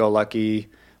happy-go-lucky,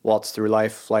 waltz through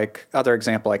life. Like, other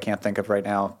example I can't think of right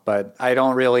now, but I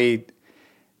don't really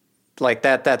like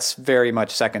that. That's very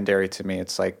much secondary to me.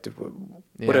 It's like,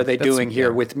 what are they doing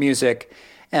here with music?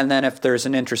 And then if there's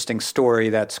an interesting story,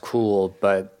 that's cool,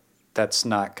 but that's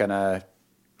not going to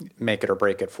make it or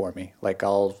break it for me. Like,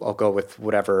 I'll go with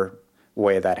whatever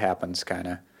way that happens, kind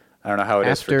of. I don't know how it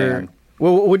is for Dan.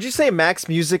 Well, would you say Mac's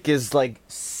music is like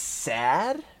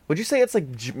sad? Would you say it's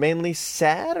like mainly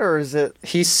sad, or is it?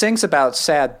 He sings about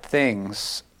sad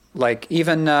things, like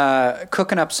even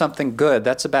cooking up something good.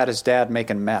 That's about his dad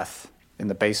making meth in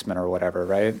the basement or whatever,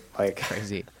 right? Like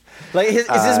crazy. Like, is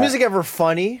his music ever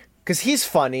funny? Because he's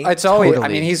funny. It's always. Totally. I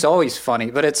mean, he's always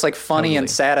funny, but it's like funny and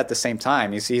sad at the same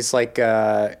time. He's like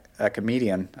a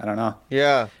comedian. I don't know.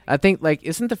 Yeah. I think like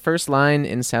isn't the first line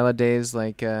in Salad Days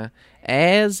like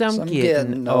as I'm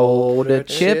getting older,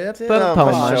 chip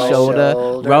upon my shoulder,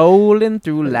 rolling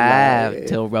through life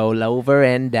till roll over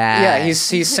and die. Yeah, he's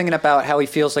singing about how he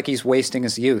feels like he's wasting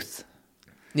his youth.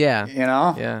 yeah. You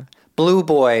know? Yeah. Blue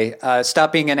Boy,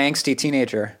 stop being an angsty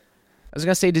teenager. I was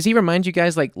gonna say, does he remind you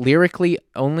guys like lyrically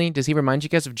only? Does he remind you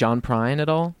guys of John Prine at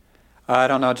all? I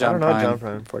don't know John Prine, John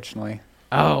Prine. Unfortunately.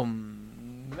 Oh,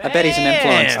 I bet he's an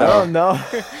influence, I though. don't know.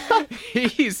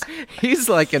 he's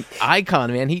like an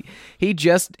icon, man. He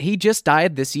just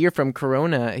died this year from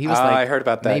corona. He was like I heard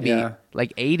about that, maybe yeah.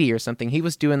 like 80 or something. He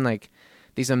was doing like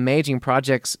these amazing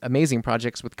projects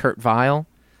with Kurt Vile,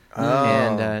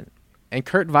 and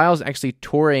Kurt Vile's actually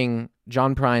touring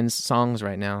John Prine's songs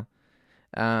right now.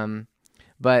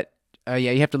 But yeah,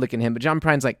 you have to look at him. But John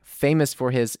Prine's like famous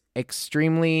for his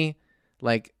extremely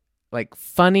like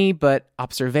funny but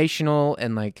observational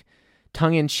and like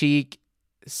tongue in cheek.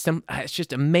 It's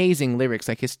just amazing lyrics.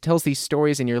 Like he tells these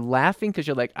stories and you're laughing because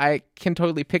you're like, I can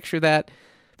totally picture that,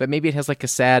 but maybe it has like a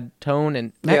sad tone,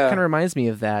 and that kind of reminds me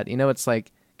of that. You know, it's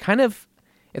like kind of.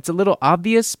 It's a little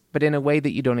obvious, but in a way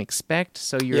that you don't expect.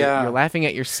 So you're laughing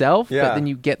at yourself, but then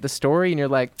you get the story and you're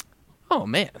like, oh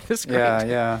man, this is great.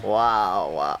 Yeah.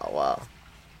 Wow.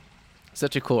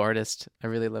 Such a cool artist. I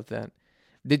really love that.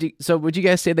 Would you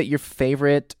guys say that your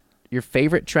favorite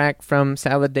track from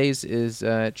Salad Days is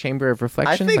Chamber of I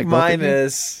Reflection? think like both of mine you?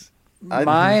 is.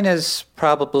 Mine is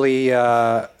probably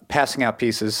Passing Out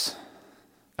Pieces.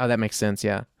 Oh, that makes sense,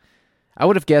 yeah. I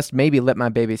would have guessed maybe Let My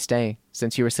Baby Stay,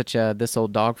 since you were such a This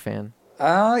Old Dog fan.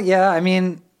 Yeah, I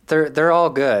mean, they're all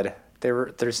good.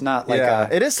 There's not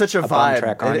like it is such a bum vibe.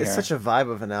 track on It is here. such a vibe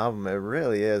of an album. It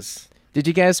really is. Did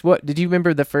you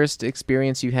remember the first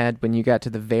experience you had when you got to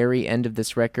the very end of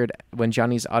this record, when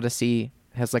Johnny's Odyssey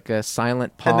has like a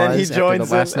silent pause And then he after joins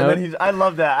the last in, note? and then I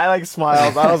love that. I like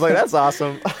smiled. I was like, that's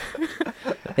awesome.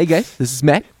 Hey guys, this is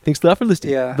Matt. Thanks a lot for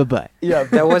listening. Yeah. Bye-bye. Yeah,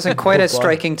 That wasn't quite as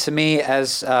striking to me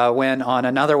as when on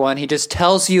another one he just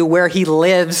tells you where he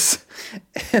lives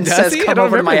and Does says, he? I "Come don't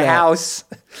over to my remember that. house."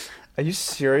 Are you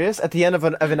serious? At the end of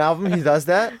an album, he does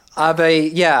that? Of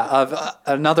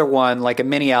another one, like a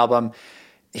mini album,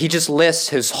 he just lists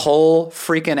his whole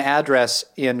freaking address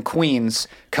in Queens.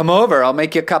 Come over, I'll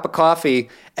make you a cup of coffee.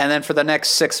 And then for the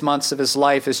next 6 months of his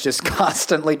life is just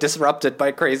constantly disrupted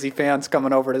by crazy fans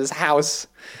coming over to his house.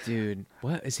 Dude,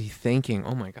 what is he thinking?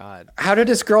 Oh my god. How did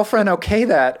his girlfriend okay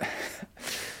that?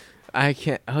 I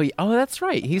can't. Oh, that's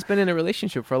right. He's been in a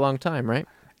relationship for a long time, right?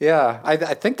 Yeah, I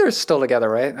think they're still together,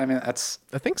 right? I mean, that's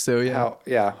I think so.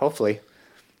 Yeah. hopefully.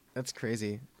 That's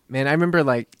crazy, man. I remember,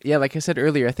 like I said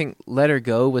earlier, I think "Let Her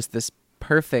Go" was this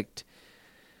perfect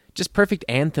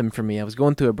anthem for me. I was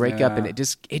going through a breakup, and it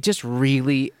just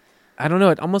really, I don't know.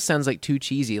 It almost sounds like too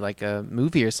cheesy, like a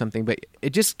movie or something, but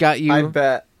it just got you.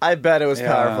 I bet it was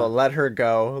Yeah. powerful. Let Her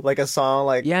Go, like a song,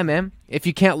 like Yeah, man. If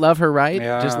you can't love her right,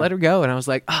 Yeah. just let her go. And I was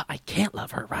like, I can't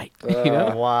love her right. You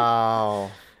know,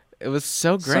 wow. it was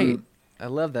so great. Some- I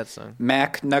love that song.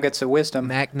 Mac Nuggets of Wisdom.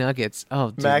 Mac Nuggets. Oh,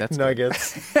 dude, Mac that's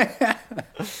Nuggets.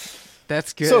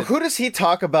 That's good. So who does he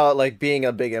talk about like being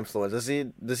a big influence?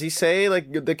 Does he say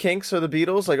like the Kinks or the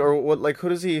Beatles, like, or what? Like, who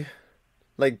does he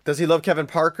like? Does he love Kevin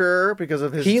Parker because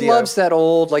of his? He loves that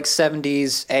old like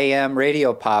 70s AM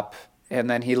radio pop, and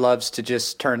then he loves to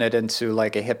just turn it into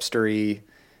like a hipstery,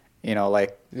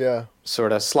 like Yeah.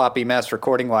 sort of sloppy mess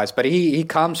recording wise. But he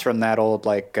comes from that old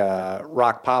like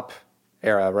rock pop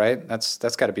era, right? That's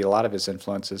got to be a lot of his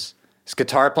influences. His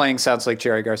guitar playing sounds like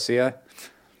Jerry Garcia.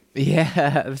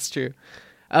 Yeah, that's true.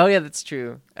 Oh, yeah, that's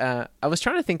true. I was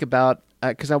trying to think about,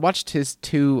 because I watched his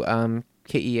two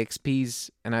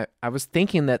KEXPs, and I was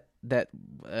thinking that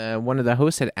one of the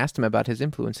hosts had asked him about his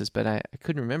influences, but I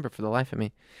couldn't remember for the life of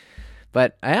me.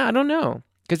 But I don't know,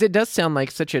 because it does sound like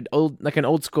such an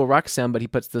old school rock sound, but he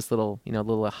puts this little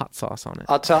hot sauce on it.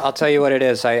 I'll tell you what it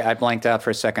is. I blanked out for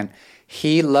a second.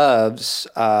 He loves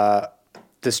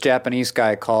this Japanese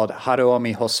guy called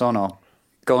Haruomi Hosono,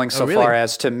 going so really? far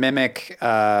as to mimic.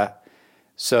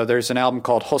 So there's an album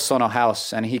called Hosono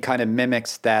House, and he kind of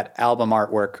mimics that album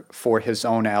artwork for his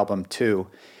own album too.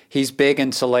 He's big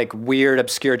into like weird,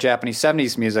 obscure Japanese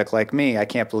 70s music like me. I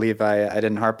can't believe I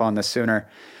didn't harp on this sooner.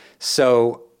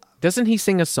 So Doesn't he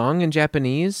sing a song in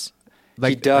Japanese?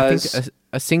 He does. I think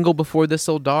a single before This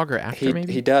Old Dog or after,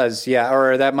 maybe? He does, yeah.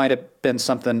 Or that might have been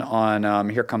something on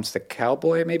Here Comes the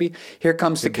Cowboy, maybe. Here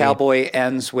Comes the Cowboy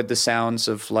ends with the sounds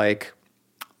of like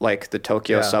the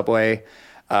Tokyo subway.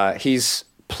 He's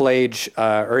played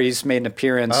or he's made an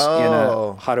appearance in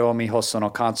a Haruomi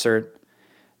Hosono concert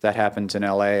that happened in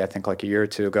LA, I think like a year or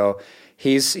two ago.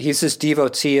 he's this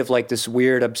devotee of like this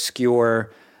weird,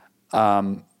 obscure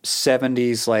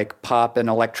 70s like pop and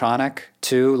electronic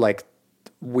too, like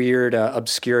weird,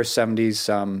 obscure 70s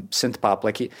synth pop.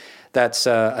 Like that's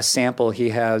a sample he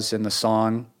has in the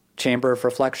song Chamber of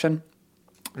Reflection.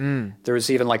 There was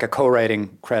even like a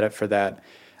co-writing credit for that,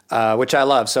 which I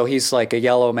love. So he's like a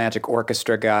Yellow Magic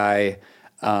Orchestra guy.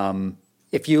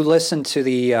 If you listen to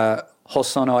the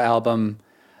Hosono album,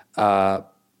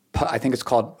 I think it's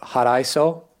called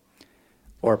Haraiso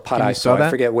or Paraiso, I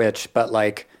forget which, but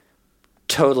like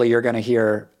totally you're going to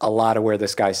hear a lot of where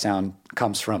this guy's sound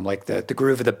comes from, like the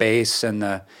groove of the bass and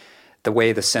the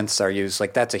way the synths are used.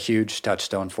 Like that's a huge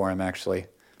touchstone for him, actually.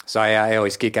 So I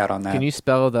always geek out on that. Can you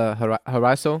spell the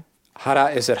Haraiso?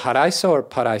 Is it Haraiso or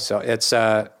Paraiso? It's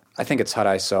I think it's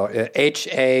Haraiso.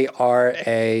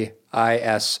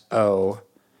 Haraiso.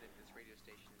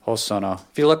 Hosono.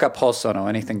 If you look up Hosono,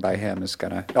 anything by him is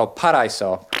gonna. Oh,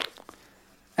 Paraiso.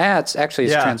 It's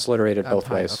transliterated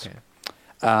both ways. Okay.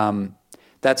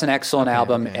 That's an excellent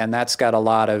album, and that's got a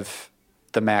lot of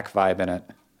the Mac vibe in it.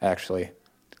 Actually,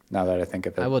 now that I think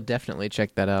of it, I will definitely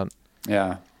check that out.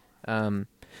 Yeah.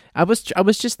 I was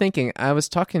just thinking. I was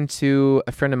talking to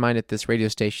a friend of mine at this radio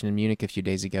station in Munich a few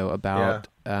days ago about,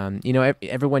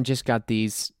 everyone just got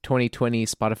these 2020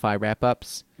 Spotify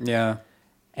wrap-ups. Yeah.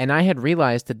 And I had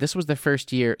realized that this was the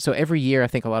first year. So every year, I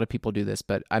think a lot of people do this,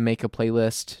 but I make a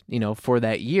playlist, for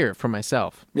that year for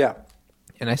myself. Yeah.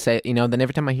 And I say, then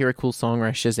every time I hear a cool song or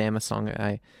I Shazam a song,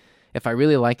 if I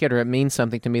really like it or it means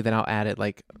something to me, then I'll add it.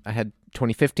 Like I had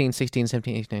 2015, 16,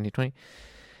 17, 18, 19, 20.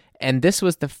 And this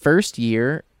was the first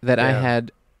year that I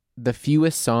had the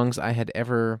fewest songs I had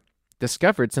ever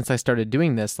discovered since I started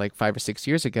doing this like 5 or 6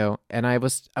 years ago. And I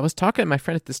was talking to my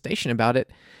friend at the station about it,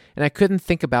 and I couldn't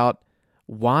think about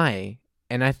why.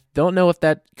 And I don't know if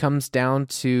that comes down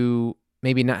to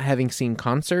maybe not having seen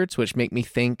concerts, which make me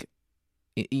think,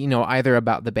 either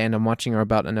about the band I'm watching or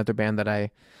about another band that I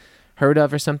heard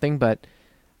of or something. But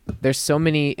there's so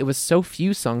many, it was so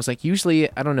few songs. Like usually,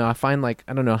 I don't know, I find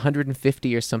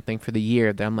 150 or something for the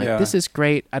year that I'm like, this is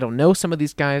great. I don't know some of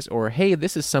these guys, or hey,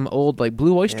 this is some old like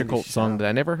Blue Oyster Cult song that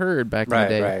I never heard back in the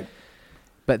day. Right.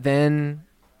 But then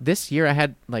this year I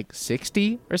had like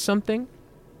 60 or something.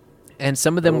 And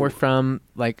some of them were from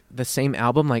like the same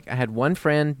album. Like I had one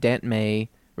friend, Dant May,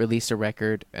 release a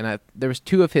record, and there was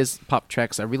 2 of his pop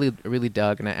tracks I really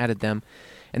dug, and I added them.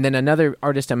 And then another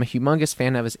artist I'm a humongous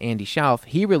fan of is Andy Schauf.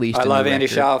 He released a new record. I love Andy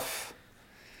Schauf.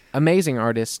 Amazing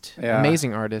artist.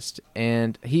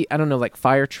 And he, I don't know, like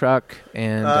Fire Truck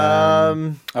and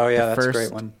that's a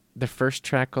great one. The first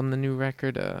track on the new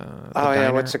record.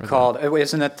 What's it called?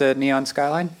 Isn't it the Neon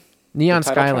Skyline? Neon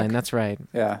Skyline, track? That's right.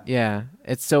 Yeah.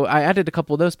 It's so I added a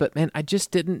couple of those, but man, I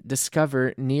just didn't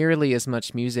discover nearly as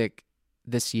much music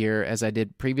this year as I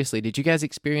did previously. Did you guys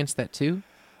experience that too?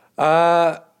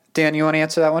 Dan, you want to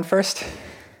answer that one first?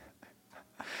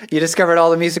 You discovered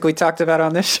all the music we talked about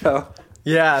on this show.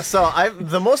 Yeah, so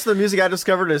the most of the music I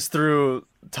discovered is through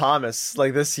Thomas,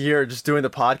 like this year, just doing the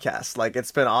podcast. Like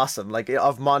it's been awesome. Like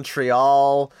of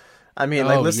Montreal. I mean,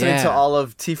 listening to all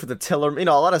of T for the Tiller, a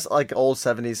lot of like old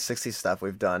 70s, 60s stuff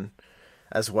we've done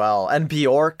as well. And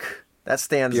Bjork, that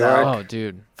stands out. Oh,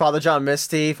 dude. Father John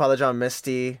Misty.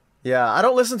 Yeah, I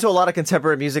don't listen to a lot of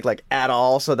contemporary music like at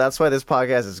all, so that's why this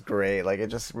podcast is great. Like it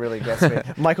just really gets me.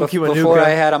 Michael Kiwanuka. Before I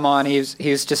had him on, he was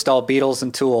just all Beatles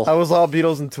and Tool. I was all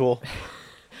Beatles and Tool.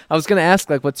 I was gonna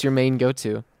ask, like, what's your main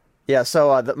go-to? Yeah,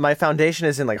 so my foundation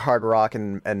is in like hard rock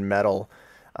and metal.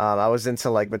 I was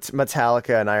into like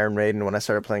Metallica and Iron Maiden when I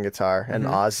started playing guitar, and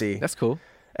Ozzy. That's cool.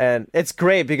 And it's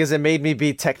great because it made me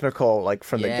be technical like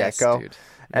from the get-go. Dude.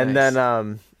 And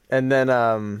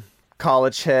then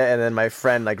college hit, and then my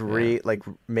friend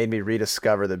made me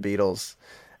rediscover the Beatles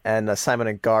and Simon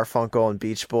and Garfunkel and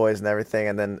Beach Boys and everything,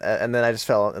 and then I just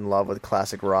fell in love with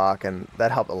classic rock, and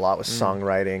that helped a lot with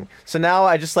songwriting. So now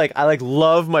I just I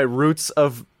love my roots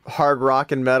of hard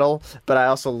rock and metal, but I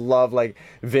also love like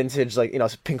vintage, like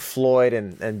Pink Floyd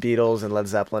and Beatles and Led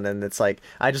Zeppelin, and it's like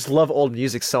I just love old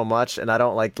music so much, and I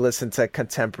don't like listen to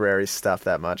contemporary stuff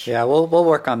that much. Yeah, we'll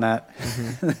work on that.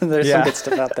 There's some good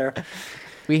stuff out there.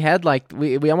 We had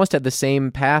we almost had the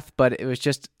same path, but it was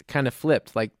just kind of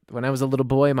flipped. Like when I was a little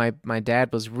boy, my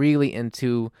dad was really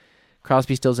into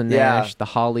Crosby, Stills and Nash, the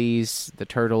Hollies, the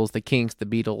Turtles, the Kinks, the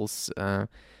Beatles.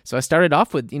 So I started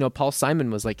off with, Paul Simon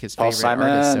was like his favorite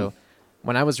artist. So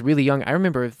when I was really young, I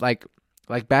remember like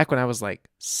back when I was like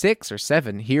 6 or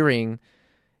 7, hearing,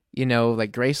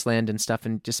 like Graceland and stuff,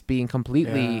 and just being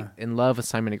completely in love with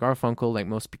Simon and Garfunkel, like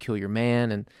Most Peculiar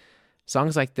Man and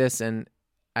songs like this. And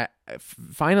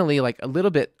finally, like a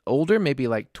little bit older, maybe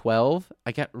like 12,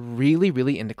 I got really,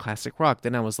 really into classic rock.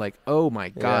 Then I was like, oh my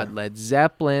God, Yeah. Led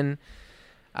Zeppelin.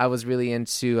 I was really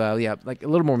into, like a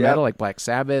little more Yep. metal, like Black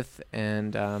Sabbath.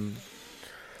 And I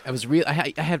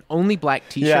had only black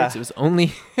t-shirts. Yeah.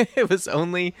 It was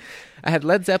only, I had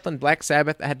Led Zeppelin, Black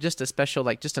Sabbath. I had just a special,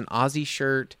 like just an Ozzy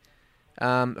shirt.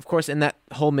 Of course, in that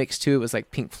whole mix too, it was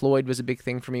like Pink Floyd was a big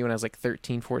thing for me when I was like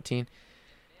 13, 14.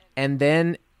 And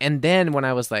then when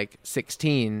I was like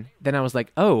 16, then I was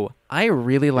like, oh, I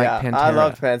really like Yeah, Pantera. I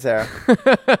loved Pantera.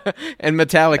 and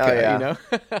Metallica, Oh, yeah. you know?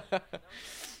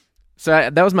 So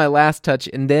that was my last touch.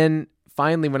 And then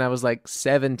finally, when I was like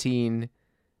 17,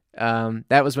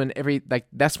 that was when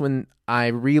that's when I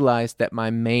realized that my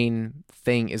main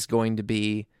thing is going to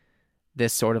be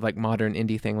this sort of like modern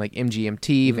indie thing, like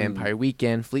MGMT, Vampire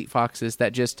Weekend, Fleet Foxes,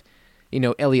 that just,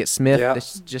 Elliott Smith, Yeah.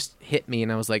 this just hit me,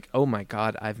 and I was like, oh my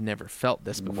God, I've never felt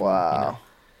this before. Wow.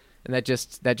 And that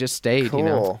just stayed,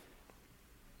 Cool.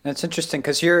 And it's interesting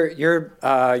because your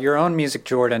own music,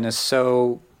 Jordan, is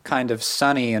so kind of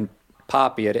sunny and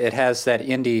poppy. It has that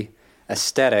indie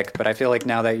aesthetic, but I feel like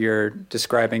now that you're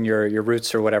describing your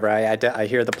roots or whatever, I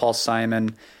hear the Paul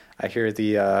Simon, I hear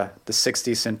the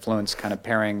 60s influence kind of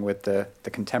pairing with the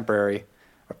contemporary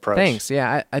approach. Thanks.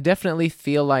 Yeah, I definitely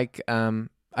feel like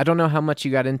I don't know how much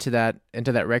you got into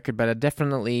that record, but I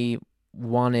definitely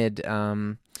wanted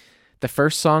the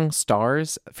first song,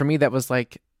 Stars. For me, that was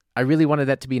like, I really wanted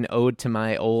that to be an ode to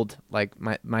my old, like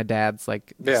my dad's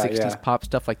like 60s pop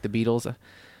stuff, like the Beatles.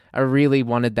 I really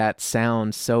wanted that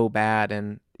sound so bad,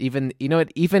 and even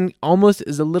it even almost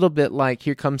is a little bit like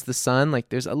Here Comes the Sun. Like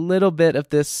there's a little bit of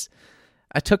this.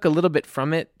 I took a little bit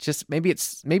from it. Just maybe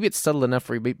it's subtle enough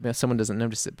where someone doesn't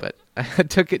notice it, but I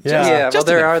took it. Well, Just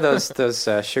there enough. are those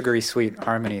sugary sweet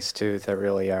harmonies too that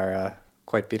really are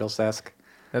quite Beatles-esque.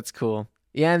 That's cool.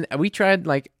 Yeah, and we tried,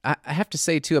 like, I have to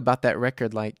say too about that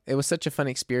record, like it was such a fun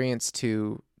experience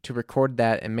to record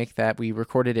that and make that. We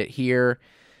recorded it here,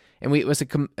 and it was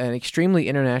an extremely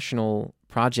international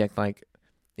project. Like,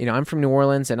 I'm from New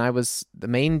Orleans, and I was the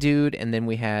main dude, and then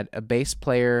we had a bass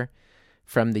player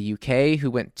from the UK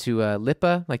who went to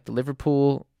LIPA, like the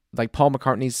Liverpool, like Paul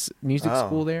McCartney's music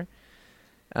school there.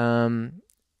 And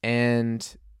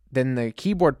then the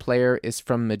keyboard player is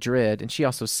from Madrid, and she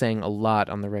also sang a lot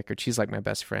on the record. She's like my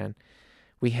best friend.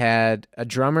 We had a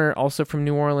drummer also from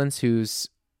New Orleans who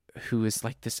is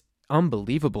like this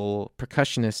unbelievable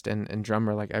percussionist and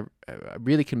drummer. Like I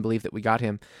really couldn't believe that we got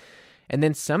him. And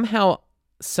then somehow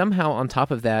on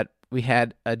top of that, we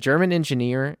had a German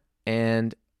engineer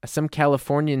and some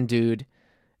Californian dude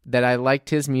that I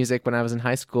liked his music when I was in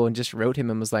high school, and just wrote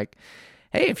him and was like,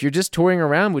 hey, if you're just touring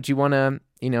around, would you want to,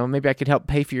 maybe I could help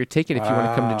pay for your ticket if you want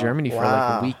to come to Germany for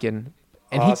like a week. And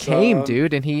Awesome. he came,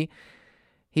 dude, and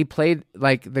he played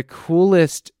like the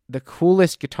coolest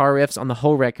guitar riffs on the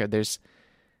whole record. There's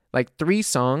like 3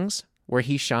 songs where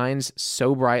he shines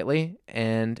so brightly,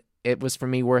 and it was for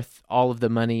me worth all of the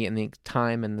money and the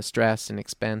time and the stress and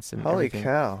expense and Holy everything.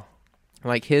 cow.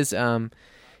 Like his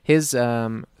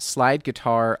slide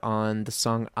guitar on the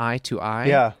song Eye to Eye.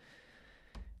 Yeah.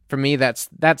 For me, that's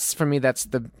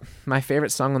my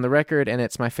favorite song on the record, and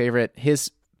it's my favorite.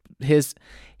 His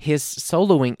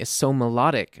soloing is so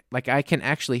melodic. Like I can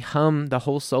actually hum the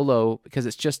whole solo because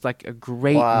it's just like a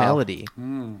great melody.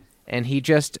 And he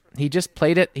just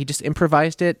played it. He just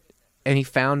improvised it, and he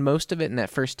found most of it in that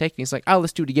first take. And he's like, "Oh,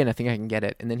 let's do it again. I think I can get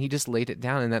it." And then he just laid it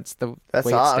down, and that's the That's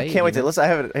way awesome. it stayed. I can't wait to listen. I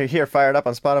have it here fired up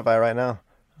on Spotify right now.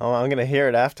 Oh, I'm going to hear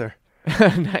it after.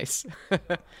 Nice.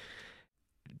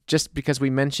 Just because we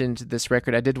mentioned this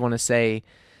record, I did want to say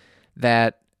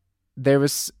that there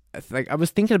was, like, I was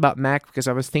thinking about Mac because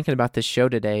I was thinking about this show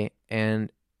today, and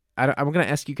I'm going to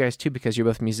ask you guys too because you're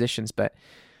both musicians, but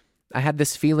I had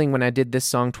this feeling when I did this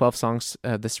song, 12 songs,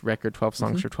 this record, 12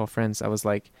 songs for 12 friends. I was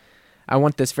like, I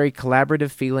want this very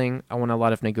collaborative feeling. I want a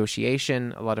lot of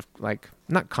negotiation, a lot of, like,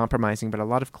 not compromising, but a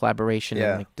lot of collaboration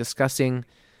and like discussing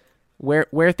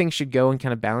where things should go and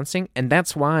kind of balancing. And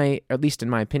that's why, at least in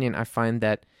my opinion, I find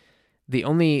that the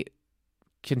only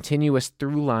continuous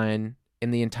through line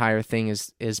in the entire thing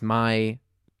is my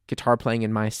guitar playing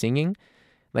and my singing.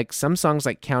 Like some songs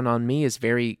like Count on Me is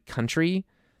very country.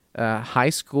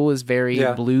 High School is very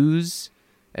blues.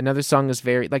 Another song is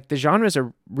very, like, the genres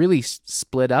are really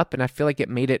split up, and I feel like it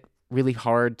made it really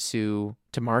hard to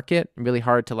market, really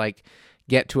hard to, like,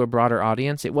 get to a broader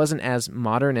audience. It wasn't as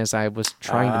modern as I was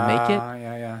trying to make it.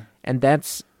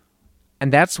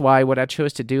 And that's why what I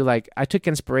chose to do, like, I took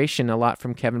inspiration a lot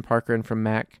from Kevin Parker and from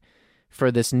Mac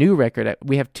for this new record.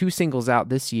 We have 2 singles out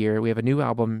this year. We have a new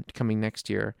album coming next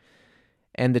year.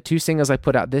 And the 2 singles I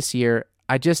put out this year,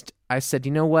 I said,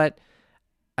 you know what?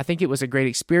 I think it was a great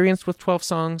experience with 12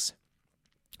 songs.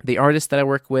 The artists that I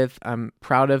work with, I'm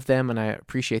proud of them and I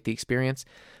appreciate the experience.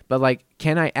 But like,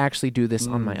 can I actually do this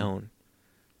on my own?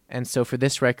 And so for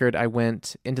this record, I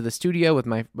went into the studio with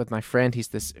my friend. He's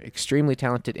this extremely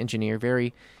talented engineer,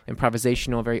 very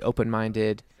improvisational, very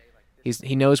open-minded.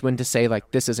 He knows when to say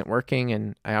like, this isn't working,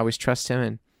 and I always trust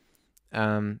him.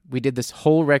 And we did this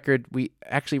whole record. We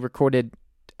actually recorded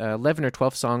 11 or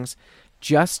 12 songs,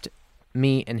 just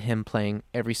me and him playing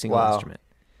every single instrument.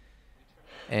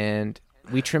 And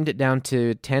we trimmed it down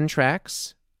to 10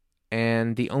 tracks,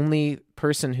 and the only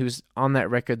person who's on that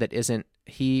record that isn't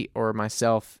he or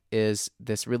myself is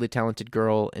this really talented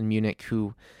girl in Munich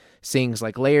who sings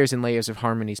like layers and layers of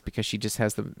harmonies because she just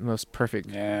has the most perfect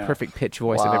pitch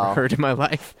voice I've ever heard in my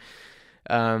life.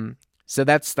 So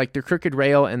that's like The Crooked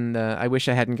Rail and I Wish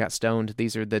I Hadn't Got Stoned.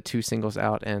 These are the two singles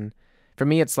out, and for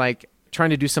me it's like trying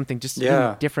to do something just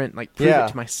really different, like prove it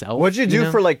to myself. What'd you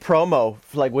do for like promo?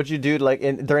 Like what'd you do like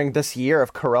during this year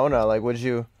of Corona? Like what'd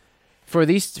you for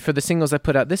the singles I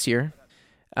put out this year?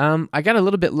 I got a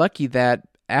little bit lucky that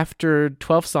after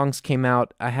 12 songs came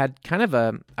out, I had kind of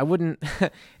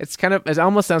it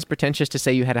almost sounds pretentious to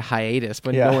say you had a hiatus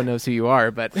when no one knows who you are.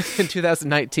 But in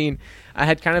 2019, I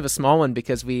had kind of a small one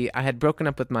because I had broken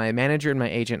up with my manager and my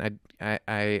agent.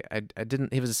 I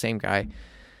didn't, he was the same guy.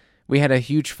 We had a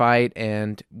huge fight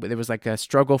and there was like a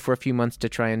struggle for a few months to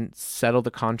try and settle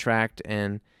the contract.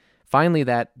 And finally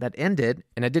that ended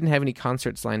and I didn't have any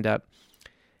concerts lined up.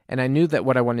 And I knew that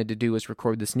what I wanted to do was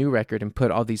record this new record and put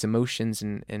all these emotions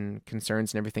and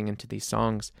concerns and everything into these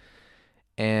songs.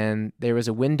 And there was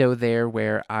a window there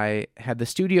where I had the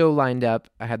studio lined up,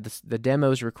 I had the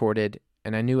demos recorded,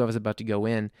 and I knew I was about to go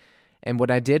in. And what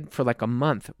I did for like a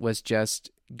month was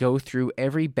just go through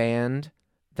every band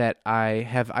that I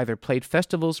have either played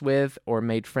festivals with or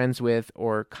made friends with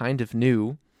or kind of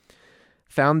knew,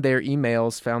 found their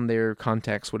emails, found their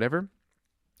contacts, whatever,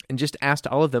 and just asked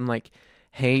all of them like,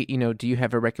 hey, do you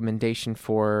have a recommendation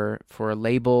for a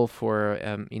label, for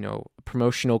a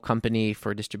promotional company,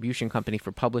 for a distribution company,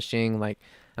 for publishing? Like,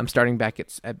 I'm starting back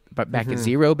at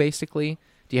zero, basically.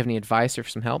 Do you have any advice or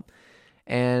some help?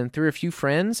 And through a few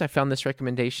friends, I found this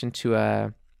recommendation to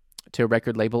a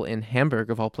record label in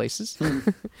Hamburg, of all places.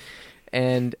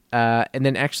 and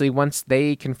then actually, once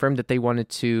they confirmed that they wanted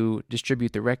to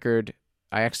distribute the record,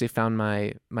 I actually found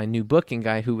my new booking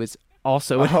guy who was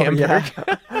also in Hamburg.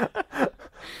 Yeah.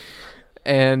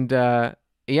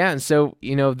 And so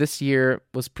this year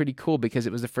was pretty cool because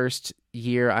it was the first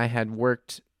year I had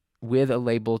worked with a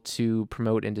label to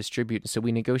promote and distribute. So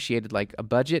we negotiated like a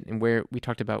budget and where we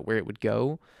talked about where it would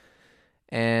go.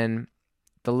 And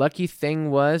the lucky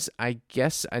thing was, I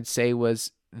guess I'd say,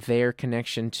 was their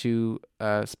connection to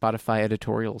Spotify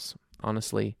editorials.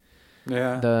 Honestly,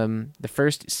 the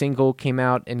first single came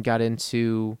out and got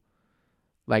into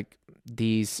like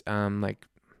these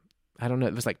I don't know,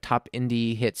 it was like top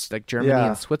indie hits like Germany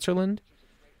and Switzerland,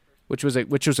 which was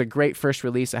a great first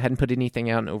release. I hadn't put anything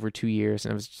out in over 2 years,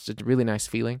 and it was just a really nice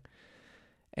feeling.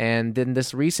 And then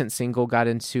this recent single got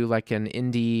into like some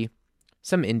indie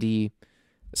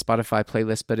Spotify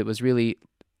playlist, but it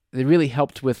really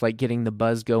helped with like getting the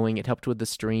buzz going. It helped with the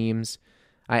streams.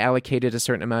 I allocated a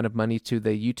certain amount of money to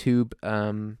the YouTube,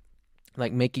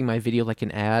 like making my video like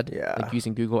an ad, like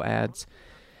using Google Ads.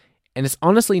 And it's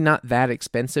honestly not that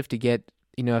expensive to get,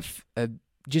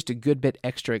 just a good bit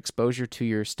extra exposure to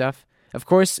your stuff. Of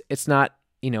course, it's not,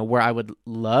 where I would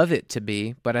love it to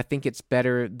be, but I think it's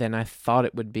better than I thought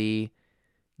it would be,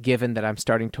 given that I'm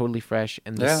starting totally fresh.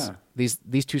 And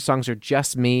these two songs are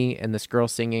just me and this girl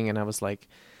singing. And I was like,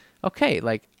 okay,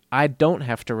 like I don't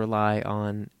have to rely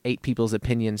on 8 people's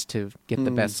opinions to get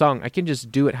the best song. I can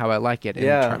just do it how I like it and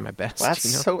try my best. Well, that's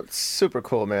so super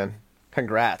cool, man.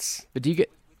 Congrats. But do you get...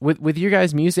 With your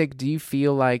guys' music, do you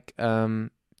feel like, do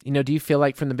you feel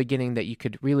like from the beginning that you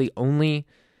could really only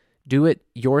do it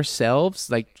yourselves?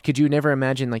 Like, could you never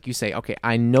imagine, like you say, okay,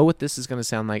 I know what this is going to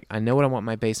sound like. I know what I want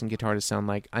my bass and guitar to sound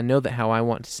like. I know that how I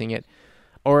want to sing it.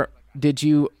 Or did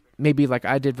you, maybe like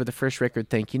I did for the first record,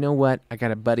 think, you know what? I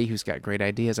got a buddy who's got great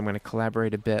ideas. I'm going to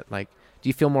collaborate a bit. Like, do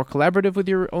you feel more collaborative with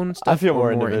your own stuff? I feel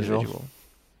more individual.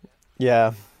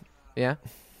 Yeah. Yeah?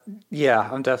 Yeah,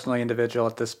 I'm definitely individual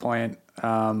at this point.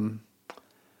 I'll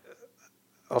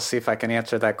see if I can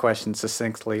answer that question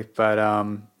succinctly, but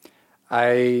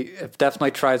I have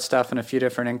definitely tried stuff in a few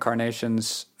different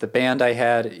incarnations. The band I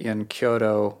had in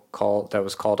Kyoto that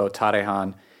was called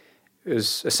Otarehan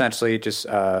is essentially just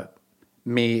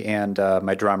me and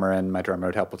my drummer, and my drummer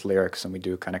would help with lyrics, and we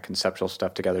do kind of conceptual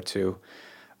stuff together too.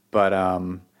 But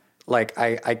like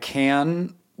I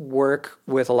can work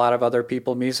with a lot of other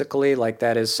people musically. Like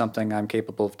that is something I'm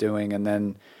capable of doing. And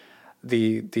then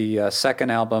the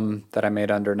second album that I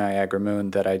made under Niagara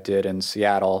Moon that I did in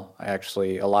Seattle,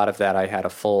 actually a lot of that I had a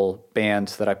full band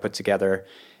that I put together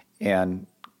and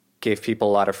gave people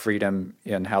a lot of freedom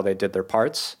in how they did their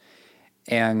parts,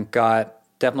 and got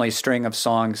definitely a string of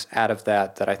songs out of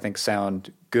that I think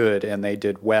sound good and they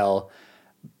did well.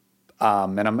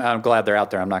 And I'm glad they're out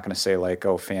there. I'm not going to say like,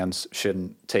 oh, fans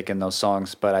shouldn't take in those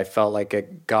songs, but I felt like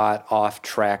it got off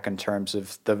track in terms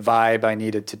of the vibe I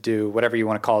needed to do, whatever you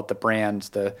want to call it, the brand,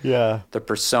 the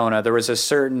persona. There was a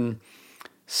certain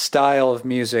style of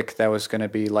music that was going to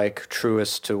be like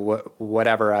truest to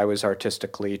whatever I was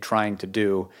artistically trying to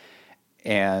do.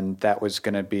 And that was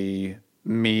going to be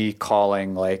me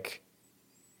calling like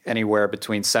anywhere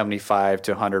between 75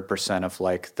 to 100% of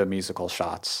like the musical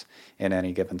shots in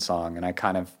any given song. And I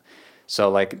kind of,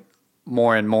 so like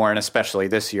more and more, and especially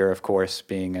this year, of course,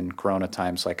 being in Corona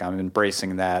times, like I'm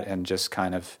embracing that and just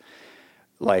kind of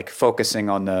like focusing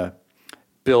on the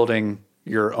building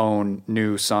your own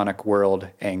new sonic world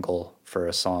angle for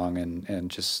a song,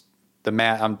 and just the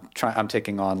I'm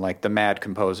taking on like the mad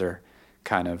composer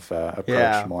kind of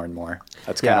approach more and more.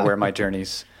 That's kind of where my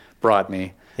journey's brought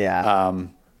me. Yeah.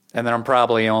 And then I'm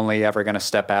probably only ever going to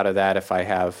step out of that if I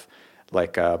have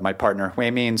like my partner Hui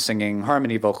Min singing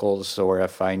harmony vocals, or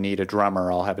if I need a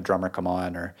drummer, I'll have a drummer come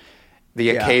on, or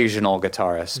the occasional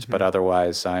guitarist. But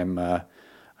otherwise, I'm the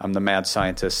mad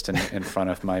scientist in front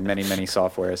of my many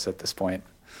softwares at this point.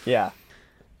 Yeah.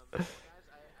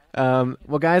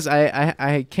 Well, guys,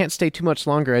 I can't stay too much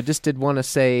longer. I just did want to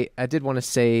say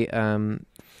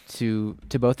to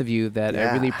both of you that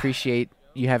I really appreciate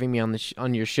you having me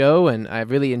on your show, and I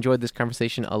really enjoyed this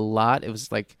conversation a lot. It was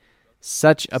like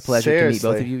such a pleasure to meet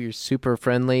both of you. You're super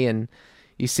friendly, and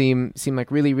you seem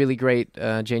like really, really great,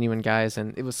 genuine guys.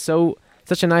 And it was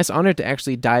such a nice honor to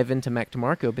actually dive into Mac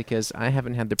DeMarco, because I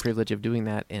haven't had the privilege of doing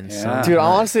that in some time. Dude,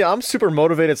 honestly, I'm super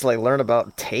motivated to like learn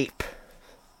about tape.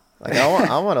 Like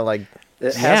I want to like.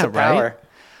 It has a power. Right?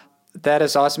 That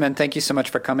is awesome, and thank you so much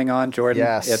for coming on, Jordan.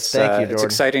 Yes, thank you, Jordan. It's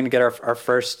exciting to get our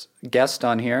first guest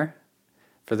on here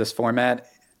for this format.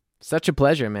 Such a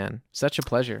pleasure, man. Such a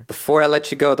pleasure. Before I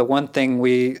let you go, the one thing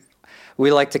we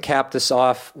like to cap this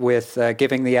off with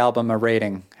giving the album a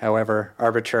rating, however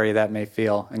arbitrary that may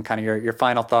feel, and kind of your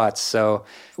final thoughts. So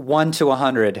 1 to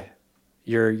 100,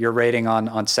 your rating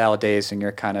on Salad Days, and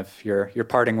your kind of your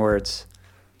parting words.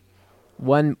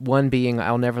 One being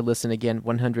I'll never listen again.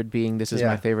 100 being this is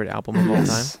my favorite album of all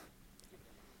time.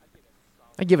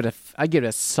 I give it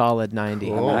a solid 90.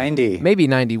 Cool. 90, maybe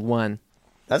 91.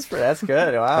 That's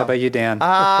good. Wow. How about you, Dan?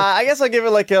 I guess I'll give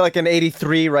it like an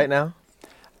 83 right now.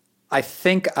 I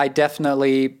think I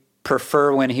definitely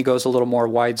prefer when he goes a little more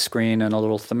widescreen and a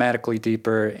little thematically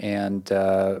deeper, and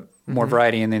more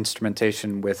variety in the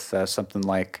instrumentation with something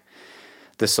like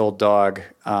This Old Dog.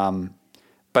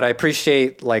 But I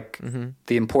appreciate like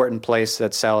the important place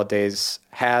that Salad Days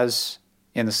has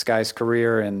in this guy's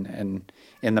career and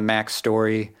in the Mac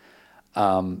story.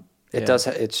 It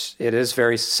is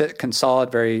very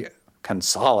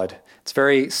consolid. It's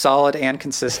very solid and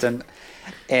consistent,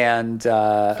 and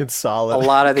consolid. A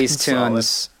lot of these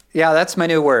tunes. Yeah, that's my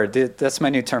new word. That's my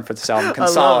new term for this album.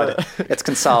 Consolid. It's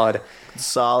consolid.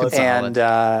 Solid. And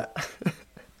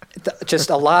just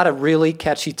a lot of really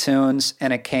catchy tunes,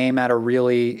 and it came at a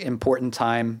really important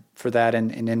time for that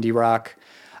in indie rock.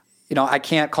 You know, I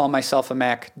can't call myself a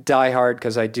Mac diehard,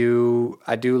 because I do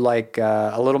like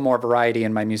a little more variety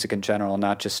in my music in general,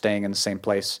 not just staying in the same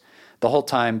place the whole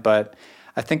time. But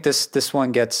I think this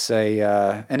one gets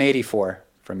an 84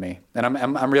 from me, and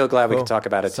I'm real glad we could talk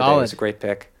about it today. It was a great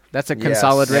pick. That's a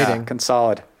consolid rating. Yeah,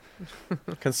 consolid.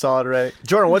 Consolid rating.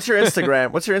 Jordan, what's your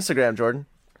Instagram? What's your Instagram, Jordan?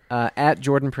 At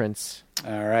Jordan Prince.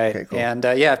 All right. Okay, cool. And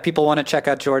if people want to check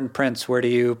out Jordan Prince, where do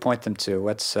you point them to?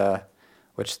 What should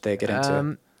they get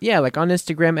into? Yeah, like on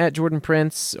Instagram at Jordan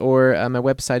Prince, or my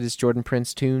website is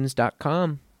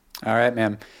jordanprincetunes.com. All right,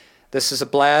 man. This is a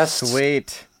blast.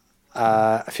 Sweet.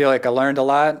 I feel like I learned a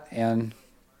lot and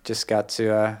just got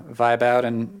to vibe out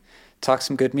and talk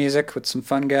some good music with some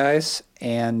fun guys.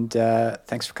 And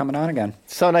thanks for coming on again.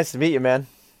 So nice to meet you, man.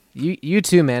 You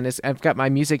too, man. I've got my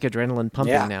music adrenaline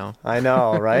pumping now. I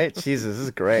know, right? Jesus, this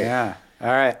is great. Yeah.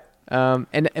 All right.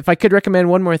 And if I could recommend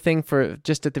one more thing for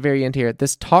just at the very end here,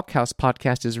 this Talkhouse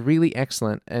podcast is really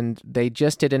excellent, and they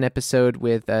just did an episode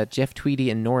with Jeff Tweedy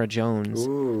and Norah Jones.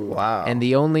 Ooh, wow! And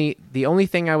the only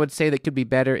thing I would say that could be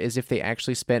better is if they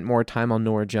actually spent more time on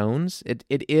Norah Jones. It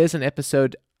is an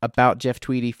episode about Jeff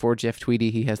Tweedy for Jeff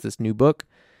Tweedy. He has this new book,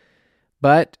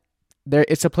 but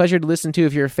it's a pleasure to listen to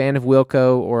if you're a fan of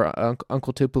Wilco or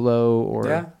Uncle Tupelo or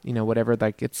Yeah. whatever.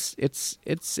 Like it's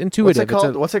What's intuitive. it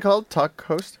called? What's it called? Talk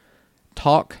host?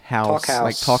 Talk House, Talk House.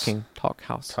 like talking Talk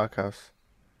House. Talk house.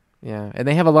 Yeah, and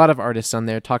they have a lot of artists on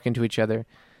there talking to each other.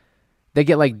 They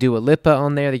get like Dua Lipa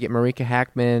on there. They get Marika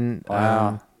Hackman.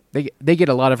 Wow. They get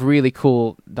a lot of really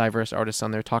cool, diverse artists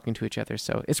on there talking to each other.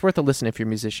 So it's worth a listen if you're a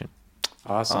musician.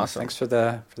 Awesome. Thanks for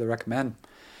the recommend.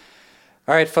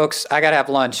 All right, folks, I gotta have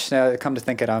lunch. Come to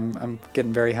think it, I'm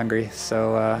getting very hungry.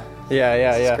 So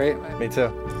Yeah. this is great. Me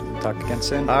too. Talk again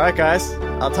soon. All right, guys.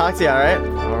 I'll talk to you. All right.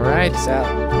 All right. Peace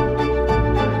out.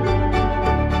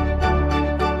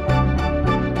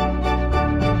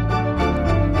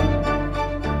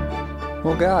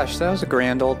 Well, gosh, that was a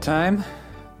grand old time.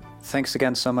 Thanks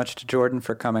again so much to Jordan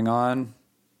for coming on.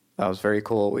 That was very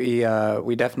cool. We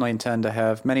definitely intend to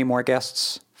have many more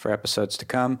guests for episodes to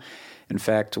come. In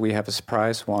fact, we have a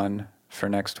surprise one for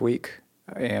next week,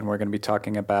 and we're going to be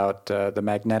talking about the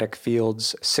Magnetic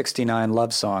Field's 69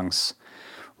 love songs.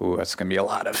 Ooh, that's going to be a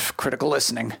lot of critical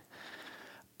listening.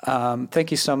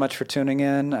 Thank you so much for tuning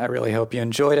in. I really hope you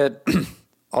enjoyed it.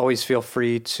 Always feel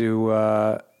free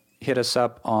to hit us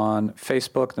up on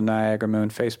Facebook, the Niagara Moon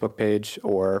Facebook page,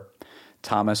 or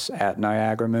Thomas at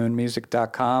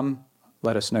NiagaraMoonMusic.com.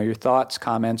 Let us know your thoughts,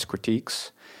 comments,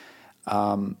 critiques.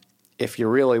 If you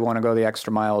really want to go the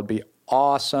extra mile, it'd be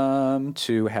awesome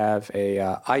to have a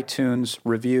iTunes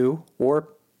review or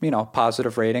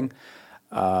positive rating.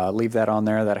 Leave that on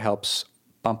there. That helps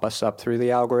bump us up through the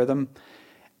algorithm.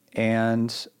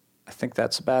 And I think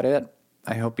that's about it.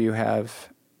 I hope you have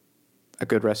a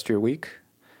good rest of your week.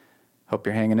 Hope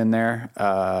you're hanging in there.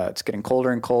 It's getting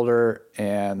colder and colder,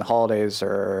 and the holidays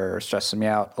are stressing me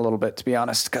out a little bit, to be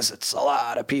honest, because it's a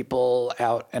lot of people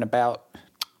out and about,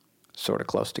 sort of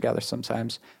close together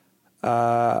sometimes.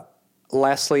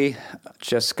 Lastly,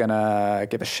 just going to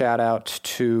give a shout out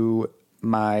to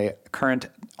my current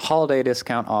holiday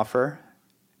discount offer.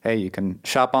 Hey, you can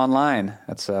shop online.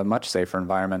 That's a much safer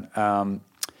environment.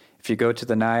 If you go to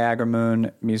the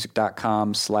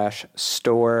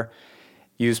NiagaraMoonMusic.com/store,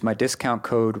 use my discount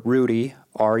code RUDI,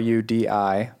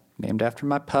 R-U-D-I, named after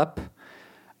my pup.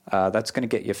 That's going to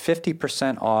get you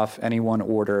 50% off any one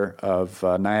order of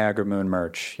Niagara Moon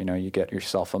merch. You get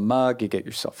yourself a mug, you get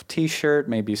yourself a T-shirt,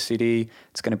 maybe a CD.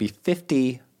 It's going to be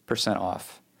 50%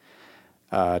 off.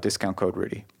 Discount code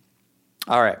RUDI.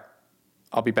 All right.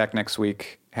 I'll be back next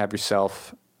week. Have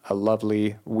yourself a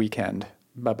lovely weekend.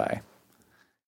 Bye-bye.